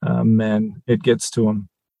men. It gets to them.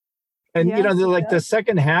 And they're like the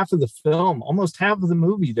second half of the film, almost half of the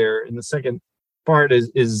movie there in the second part is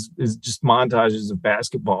just montages of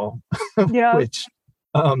basketball. Which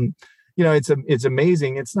it's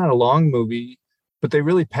amazing. It's not a long movie, but they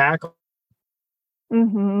really pack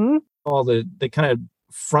they kind of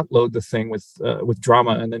front load the thing with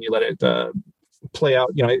drama, and then you let it play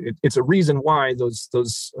out. It's a reason why those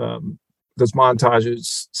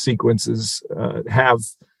montages sequences have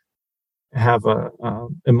a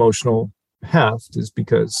emotional heft, is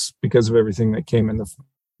because of everything that came in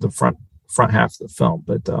the front half of the film.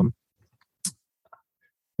 But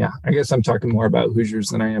I guess I'm talking more about Hoosiers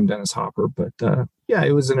than I am Dennis Hopper. But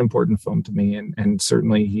it was an important film to me, and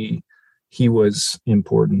certainly he was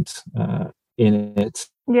important in it.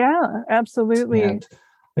 Yeah, absolutely. And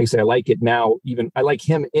like I say, I like it now. I like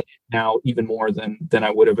him in it now even more than I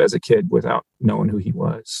would have as a kid without knowing who he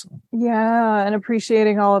was. Yeah, and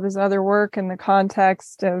appreciating all of his other work in the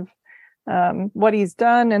context of what he's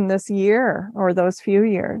done in this year or those few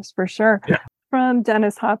years, for sure. Yeah. From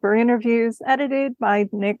Dennis Hopper Interviews, edited by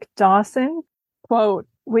Nick Dawson. Quote,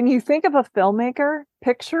 "When you think of a filmmaker,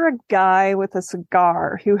 picture a guy with a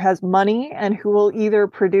cigar who has money and who will either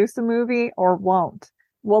produce a movie or won't.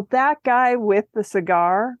 Well, that guy with the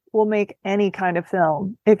cigar will make any kind of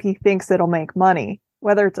film if he thinks it'll make money,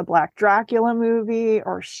 whether it's a Black Dracula movie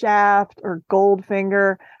or Shaft or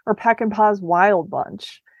Goldfinger or Peckinpah's Wild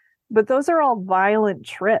Bunch. But those are all violent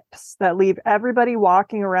trips that leave everybody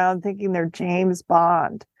walking around thinking they're James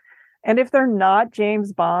Bond. And if they're not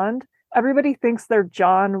James Bond, everybody thinks they're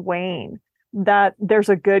John Wayne, that there's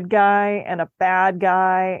a good guy and a bad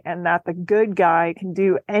guy, and that the good guy can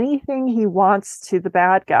do anything he wants to the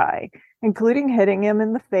bad guy, including hitting him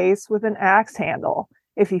in the face with an axe handle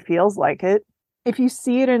if he feels like it. If you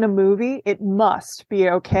see it in a movie, it must be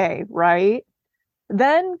okay, right?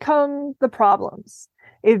 Then come the problems.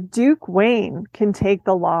 If Duke Wayne can take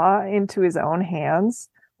the law into his own hands,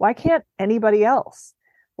 why can't anybody else?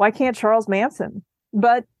 Why can't Charles Manson?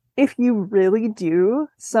 But if you really do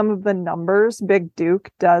some of the numbers Big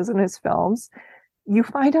Duke does in his films, you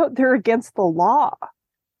find out they're against the law,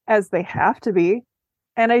 as they have to be.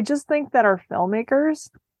 And I just think that our filmmakers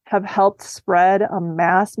have helped spread a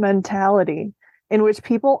mass mentality in which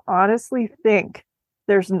people honestly think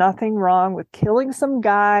there's nothing wrong with killing some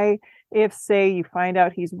guy if, say, you find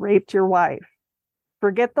out he's raped your wife.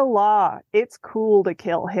 Forget the law. It's cool to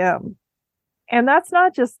kill him. And that's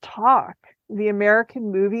not just talk. The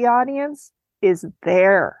American movie audience is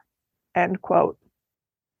there. End quote.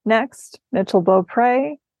 Next, Mitchell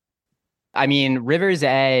Beaupre. I mean, River's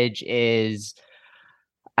Edge is,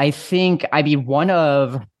 one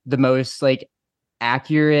of the most like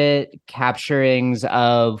accurate capturings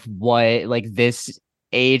of what like this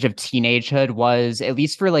age of teenagehood was, at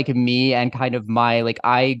least for like me and kind of my like,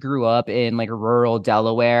 I grew up in like rural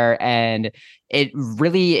Delaware, and it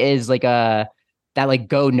really is like that like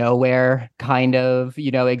go nowhere kind of,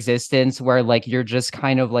 existence where like you're just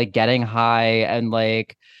kind of like getting high and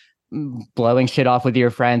like blowing shit off with your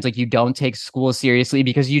friends. Like you don't take school seriously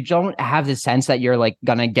because you don't have the sense that you're like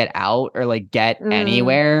gonna get out or like get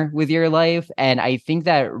anywhere with your life. And I think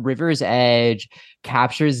that River's Edge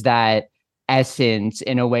captures that essence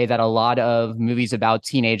in a way that a lot of movies about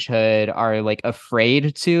teenagehood are like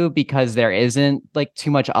afraid to, because there isn't like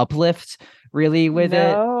too much uplift really with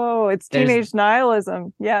it. No, it's teenage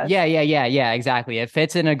nihilism. Yes. Yeah, exactly. It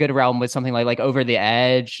fits in a good realm with something like Over the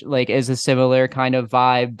Edge, like is a similar kind of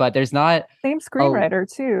vibe, but there's not same screenwriter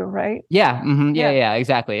too, right? Yeah. Yeah,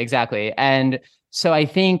 exactly. And so I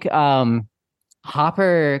think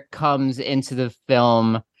Hopper comes into the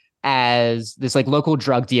film as this like local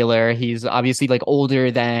drug dealer. He's obviously like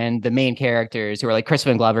older than the main characters who are like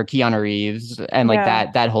Crispin Glover, Keanu Reeves, and like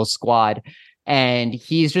that whole squad. And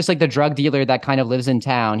he's just like the drug dealer that kind of lives in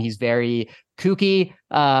town. He's very kooky.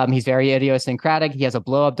 He's very idiosyncratic. He has a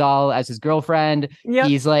blow up doll as his girlfriend. Yep.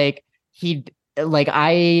 He's like,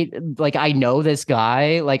 I know this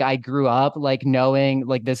guy. Like I grew up like knowing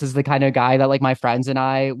like this is the kind of guy that like my friends and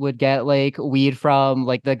I would get like weed from,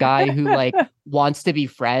 like the guy who like wants to be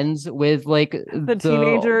friends with like the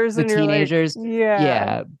teenagers. Like,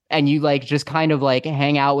 yeah. And you like just kind of like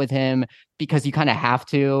hang out with him because you kind of have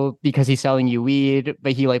to, because he's selling you weed,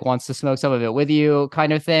 but he like wants to smoke some of it with you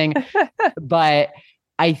kind of thing. But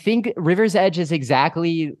I think River's Edge is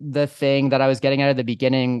exactly the thing that I was getting at the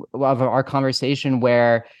beginning of our conversation,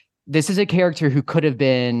 where this is a character who could have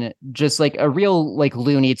been just like a real like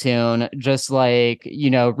Looney Tune, just like,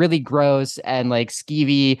 really gross and like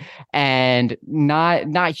skeevy and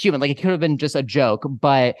not human. Like it could have been just a joke,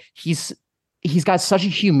 but he's got such a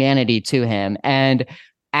humanity to him. And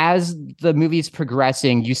as the movie's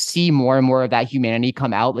progressing, you see more and more of that humanity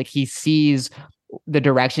come out. Like he sees the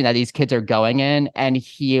direction that these kids are going in, and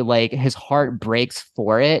he like his heart breaks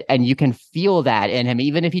for it, and you can feel that in him,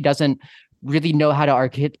 even if he doesn't really know how to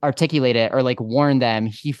articulate it or like warn them.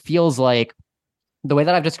 He feels like, the way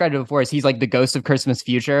that I've described it before is he's like the ghost of Christmas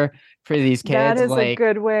future for these kids. That is like, a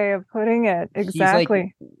good way of putting it.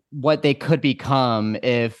 Exactly. He's like what they could become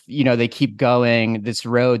if, they keep going this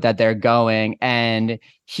road that they're going. And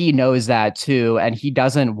he knows that too. And he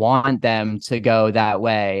doesn't want them to go that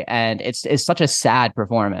way. And it's such a sad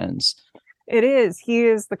performance. It is. He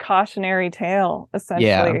is the cautionary tale, essentially.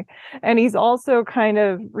 Yeah. And he's also kind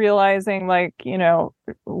of realizing, like,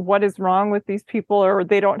 what is wrong with these people, or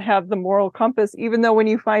they don't have the moral compass, even though when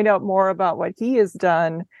you find out more about what he has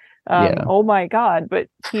done, oh my God, but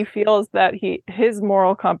he feels that his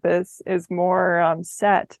moral compass is more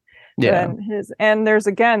set than his. And there's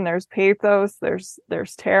pathos,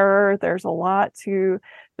 there's terror, there's a lot to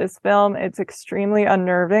this film. It's extremely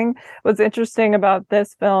unnerving. What's interesting about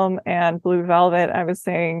this film and Blue Velvet, I was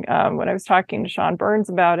saying when I was talking to Sean Burns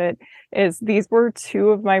about it, is these were two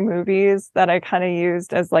of my movies that I kind of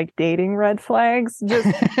used as like dating red flags. Just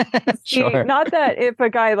Sure. not that if a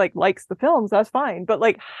guy like likes the films, that's fine, but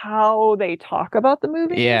like how they talk about the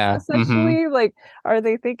movies, Yeah. essentially. Like, are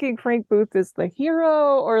they thinking Frank Booth is the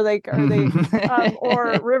hero, or like are they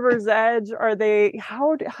or River's Edge? Are they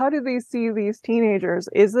how do they see these teenagers?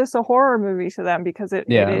 Is this a horror movie to them? Because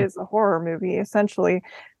it is a horror movie, essentially.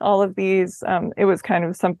 All of these, it was kind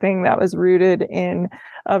of something that was rooted in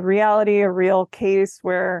a reality, a real case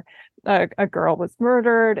where a girl was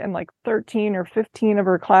murdered and like 13 or 15 of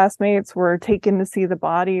her classmates were taken to see the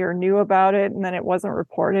body or knew about it, and then it wasn't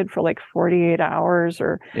reported for like 48 hours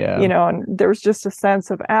or and there was just a sense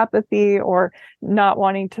of apathy or not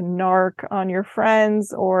wanting to narc on your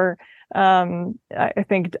friends, or I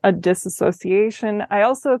think a disassociation. I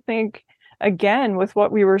also think, again, with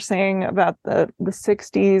what we were saying about the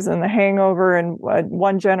 60s and the hangover and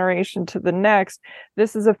one generation to the next,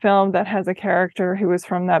 this is a film that has a character who was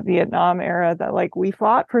from that Vietnam era that like we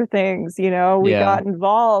fought for things, we got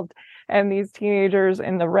involved, and these teenagers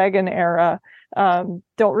in the Reagan era don't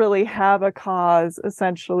really have a cause,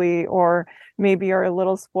 essentially, or maybe are a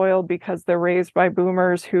little spoiled because they're raised by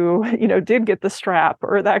boomers who did get the strap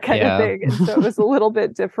or that kind of thing, and so it was a little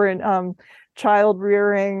bit different child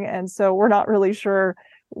rearing, and so we're not really sure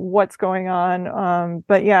what's going on,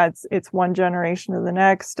 but yeah, it's one generation to the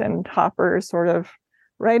next, and Hopper is sort of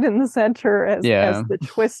right in the center as the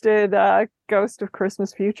twisted ghost of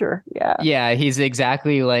Christmas future. He's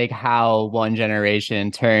exactly like how one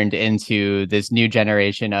generation turned into this new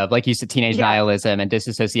generation of, like you said, teenage nihilism and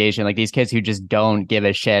disassociation, like these kids who just don't give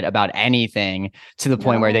a shit about anything, to the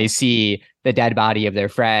point where they see the dead body of their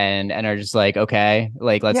friend and are just like, okay,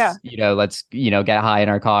 like let's get high in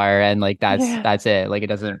our car, and like that's it. Like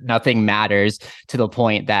nothing matters, to the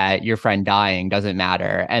point that your friend dying doesn't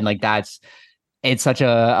matter. And like it's such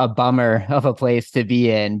a bummer of a place to be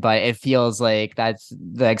in, but it feels like that's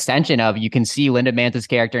the extension of, you can see Linda Manta's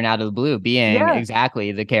character in Out of the Blue being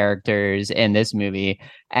exactly the characters in this movie.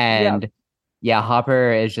 And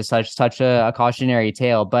Hopper is just such a cautionary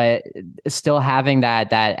tale, but still having that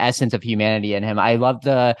essence of humanity in him. I love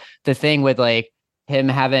the thing with like him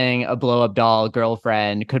having a blow up doll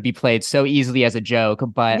girlfriend could be played so easily as a joke,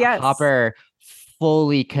 but Hopper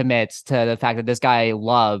fully commits to the fact that this guy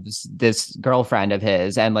loves this girlfriend of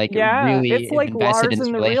his, and like really it's like invested Lars in this and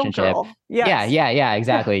the relationship. Real Girl.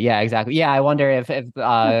 Exactly. I wonder if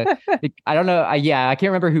I don't know. I can't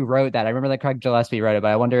remember who wrote that. I remember that Craig Gillespie wrote it,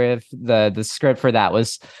 but I wonder if the script for that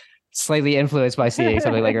was slightly influenced by seeing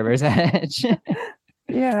something like River's Edge.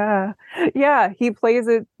 He plays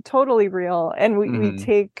it totally real, and we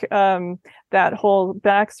take that whole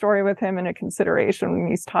backstory with him into consideration when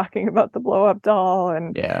he's talking about the blow up doll,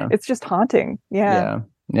 and it's just haunting.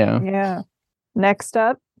 Next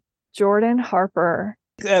up, Jordan Harper.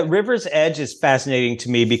 River's Edge is fascinating to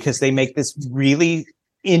me because they make this really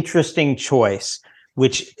interesting choice,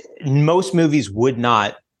 which most movies would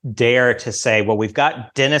not dare to say, well, we've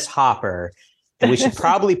got Dennis Hopper, and we should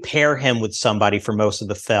probably pair him with somebody for most of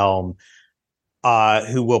the film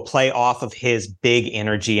who will play off of his big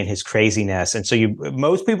energy and his craziness. And so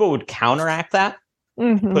most people would counteract that,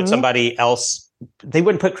 put somebody else. They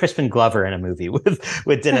wouldn't put Crispin Glover in a movie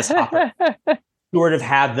with Dennis Hopper. Sort of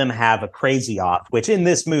have them have a crazy off, which in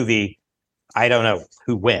this movie, I don't know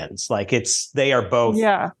who wins. Like they are both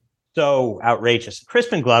so outrageous.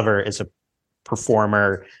 Crispin Glover is a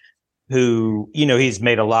performer who, he's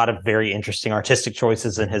made a lot of very interesting artistic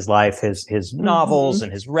choices in his life, his novels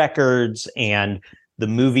and his records and the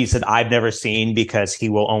movies that I've never seen, because he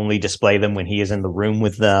will only display them when he is in the room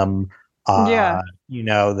with them.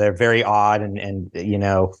 They're very odd, and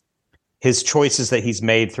his choices that he's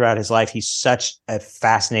made throughout his life. He's such a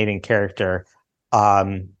fascinating character.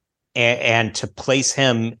 And to place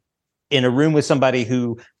him in a room with somebody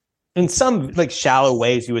who, in some like shallow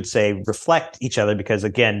ways, you would say reflect each other, because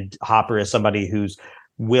again, Hopper is somebody who's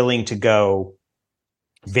willing to go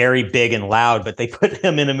very big and loud, but they put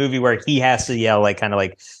him in a movie where he has to yell, like, kind of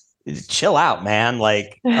like, chill out, man.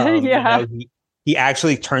 Like, he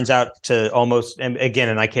actually turns out to almost, and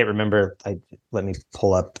I can't remember. Let me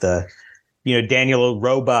pull up Daniel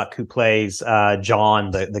Roebuck, who plays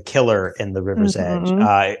John, the killer in The River's Edge,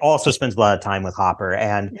 also spends a lot of time with Hopper.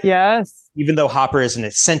 And even though Hopper is an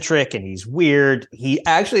eccentric and he's weird, he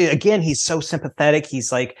actually, again, he's so sympathetic. He's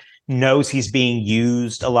like, knows he's being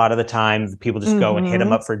used a lot of the time. People just go and hit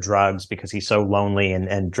him up for drugs because he's so lonely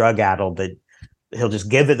and drug addled that he'll just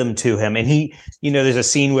give them to him. And he, there's a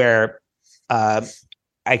scene where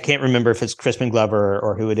I can't remember if it's Crispin Glover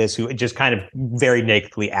or who it is, who just kind of very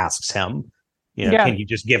nakedly asks him, Can you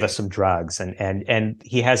just give us some drugs? And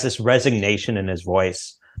he has this resignation in his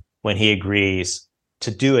voice when he agrees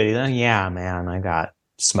to do it. Yeah, man, I got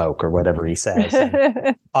smoke or whatever he says.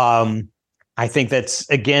 And, I think that's,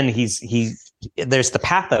 again, there's the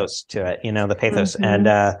pathos to it, the pathos. And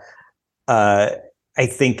I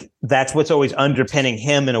think that's what's always underpinning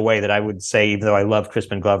him in a way that I would say, even though I love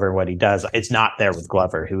Crispin Glover and what he does, it's not there with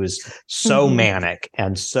Glover, who is so manic.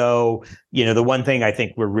 And so, the one thing I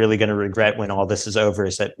think we're really going to regret when all this is over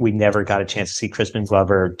is that we never got a chance to see Crispin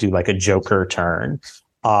Glover do like a Joker turn.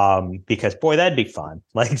 Because boy, that'd be fun.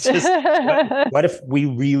 Like, just what if we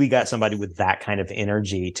really got somebody with that kind of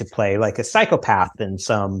energy to play like a psychopath in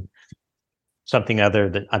something other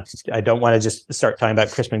than, I don't want to just start talking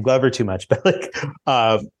about Crispin Glover too much, but like,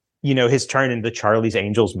 his turn in the Charlie's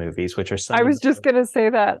Angels movies, which are I was just going to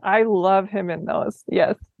say that I love him in those.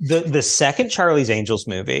 Yes. The second Charlie's Angels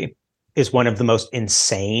movie is one of the most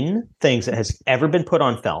insane things that has ever been put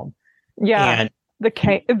on film. Yeah. And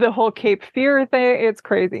the whole Cape Fear thing, it's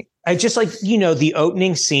crazy. I just like, the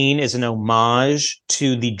opening scene is an homage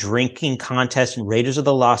to the drinking contest in Raiders of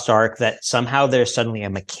the Lost Ark, that somehow there's suddenly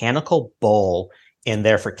a mechanical bull in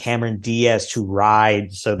there for Cameron Diaz to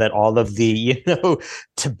ride so that all of the,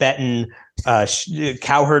 Tibetan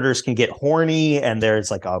cow herders can get horny, and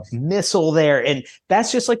there's like a missile there. And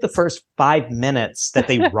that's just like the first 5 minutes that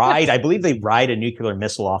they ride. I believe they ride a nuclear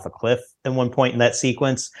missile off a cliff at one point in that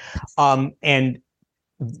sequence.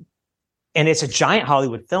 And it's a giant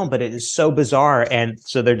Hollywood film, but it is so bizarre. And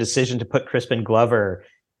so their decision to put Crispin Glover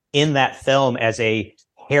in that film as a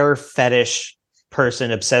hair fetish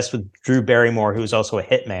person obsessed with Drew Barrymore, who's also a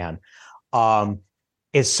hitman,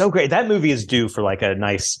 is so great. That movie is due for like a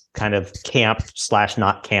nice kind of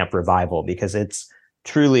camp/not camp revival, because it's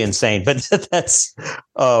truly insane. But that's,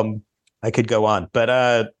 I could go on. But,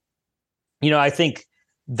 I think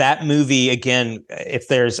that movie, again, if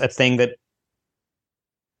there's a thing that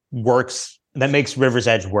works, that makes River's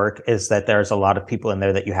Edge work, is that there's a lot of people in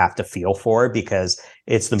there that you have to feel for, because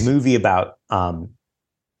it's the movie about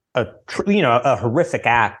a horrific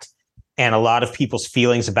act, and a lot of people's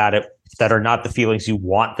feelings about it that are not the feelings you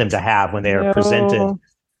want them to have when they are presented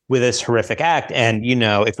with this horrific act. And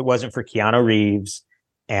if it wasn't for Keanu Reeves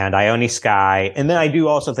and Ione Skye, and then I do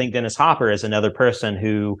also think Dennis Hopper is another person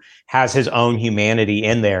who has his own humanity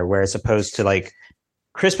in there, whereas opposed to like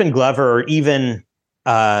Crispin Glover or even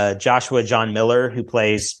Joshua John Miller, who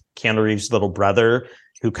plays Keanu Reeves' little brother,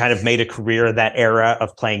 who kind of made a career in that era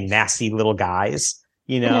of playing nasty little guys,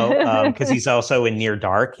 because he's also in Near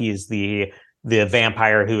Dark. He is the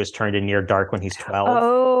vampire who is turned in Near Dark when he's 12.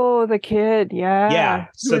 Oh, the kid. Yeah.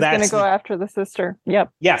 So that's going to go after the sister. Yep.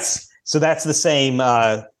 Yes. So that's the same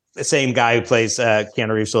guy who plays Keanu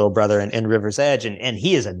Reeves' little brother in River's Edge, and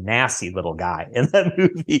he is a nasty little guy in that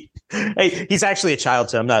movie. Hey, he's actually a child,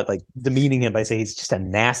 so I'm not like demeaning him by saying he's just a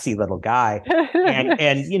nasty little guy. and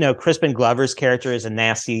Crispin Glover's character is a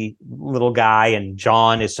nasty little guy, and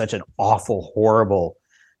John is such an awful, horrible,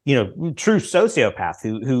 true sociopath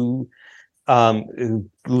who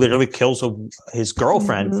literally kills his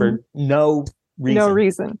girlfriend for no reason. No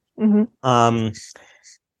reason. Mm-hmm.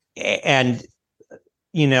 And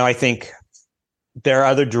I think there are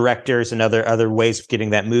other directors and other ways of getting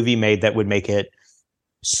that movie made that would make it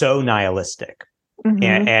so nihilistic.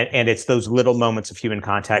 Mm-hmm. And it's those little moments of human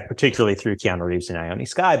contact, particularly through Keanu Reeves and Ione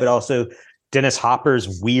Skye, but also Dennis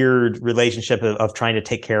Hopper's weird relationship of trying to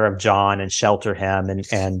take care of John and shelter him.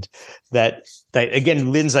 And that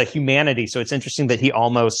again lends a humanity. So it's interesting that he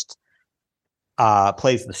almost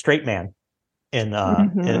plays the straight man in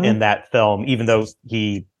that film, even though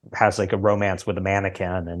he has like a romance with a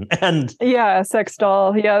mannequin and a sex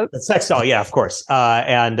doll. Yeah. A sex doll. Yeah, of course.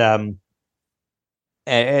 And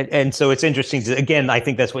so it's interesting to, again, I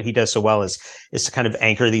think that's what he does so well is to kind of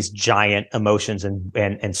anchor these giant emotions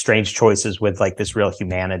and strange choices with like this real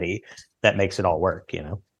humanity that makes it all work,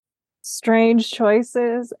 Strange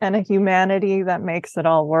choices and a humanity that makes it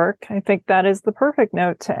all work. I think that is the perfect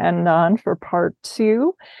note to end on for part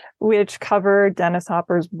 2, which covered Dennis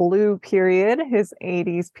Hopper's blue period, his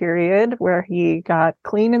 80s period, where he got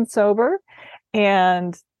clean and sober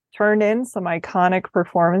and turned in some iconic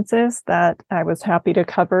performances that I was happy to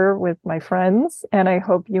cover with my friends. And I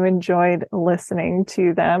hope you enjoyed listening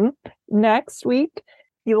to them. Next week,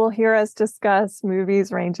 you will hear us discuss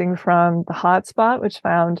movies ranging from The Hot Spot, which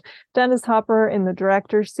found Dennis Hopper in the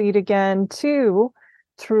director's seat again, to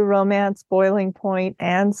True Romance, Boiling Point,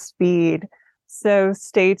 and Speed. So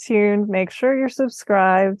stay tuned, make sure you're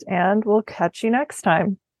subscribed, and we'll catch you next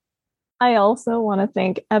time. I also want to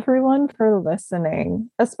thank everyone for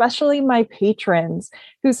listening, especially my patrons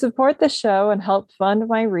who support the show and help fund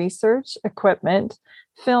my research, equipment,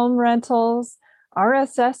 film rentals,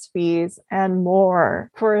 RSS fees, and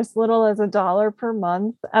more for as little as $1 per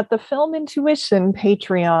month at the Film Intuition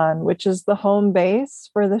Patreon, which is the home base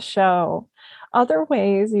for the show. Other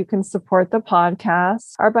ways you can support the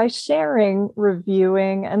podcast are by sharing,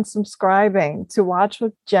 reviewing, and subscribing to Watch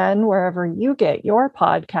with Jen wherever you get your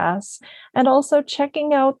podcasts, and also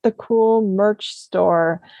checking out the cool merch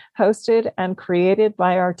store hosted and created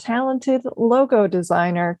by our talented logo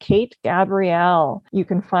designer, Kate Gabrielle. You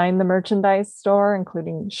can find the merchandise store,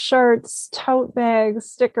 including shirts, tote bags,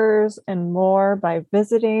 stickers, and more by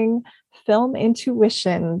visiting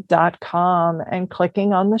filmintuition.com and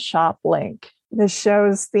clicking on the shop link. The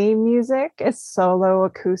show's theme music is Solo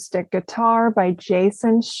Acoustic Guitar by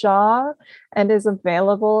Jason Shaw and is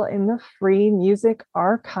available in the Free Music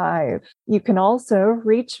Archive. You can also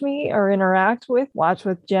reach me or interact with Watch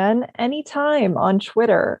with Jen anytime on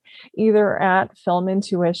Twitter, either at Film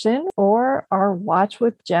Intuition or our Watch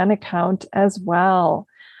with Jen account as well.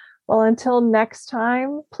 Well, until next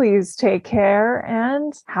time, please take care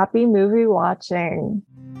and happy movie watching.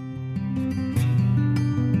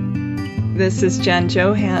 This is Jen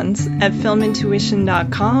Johans at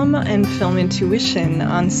filmintuition.com and Film Intuition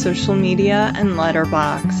on social media and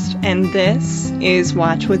Letterboxd. And this is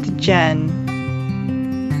Watch with Jen.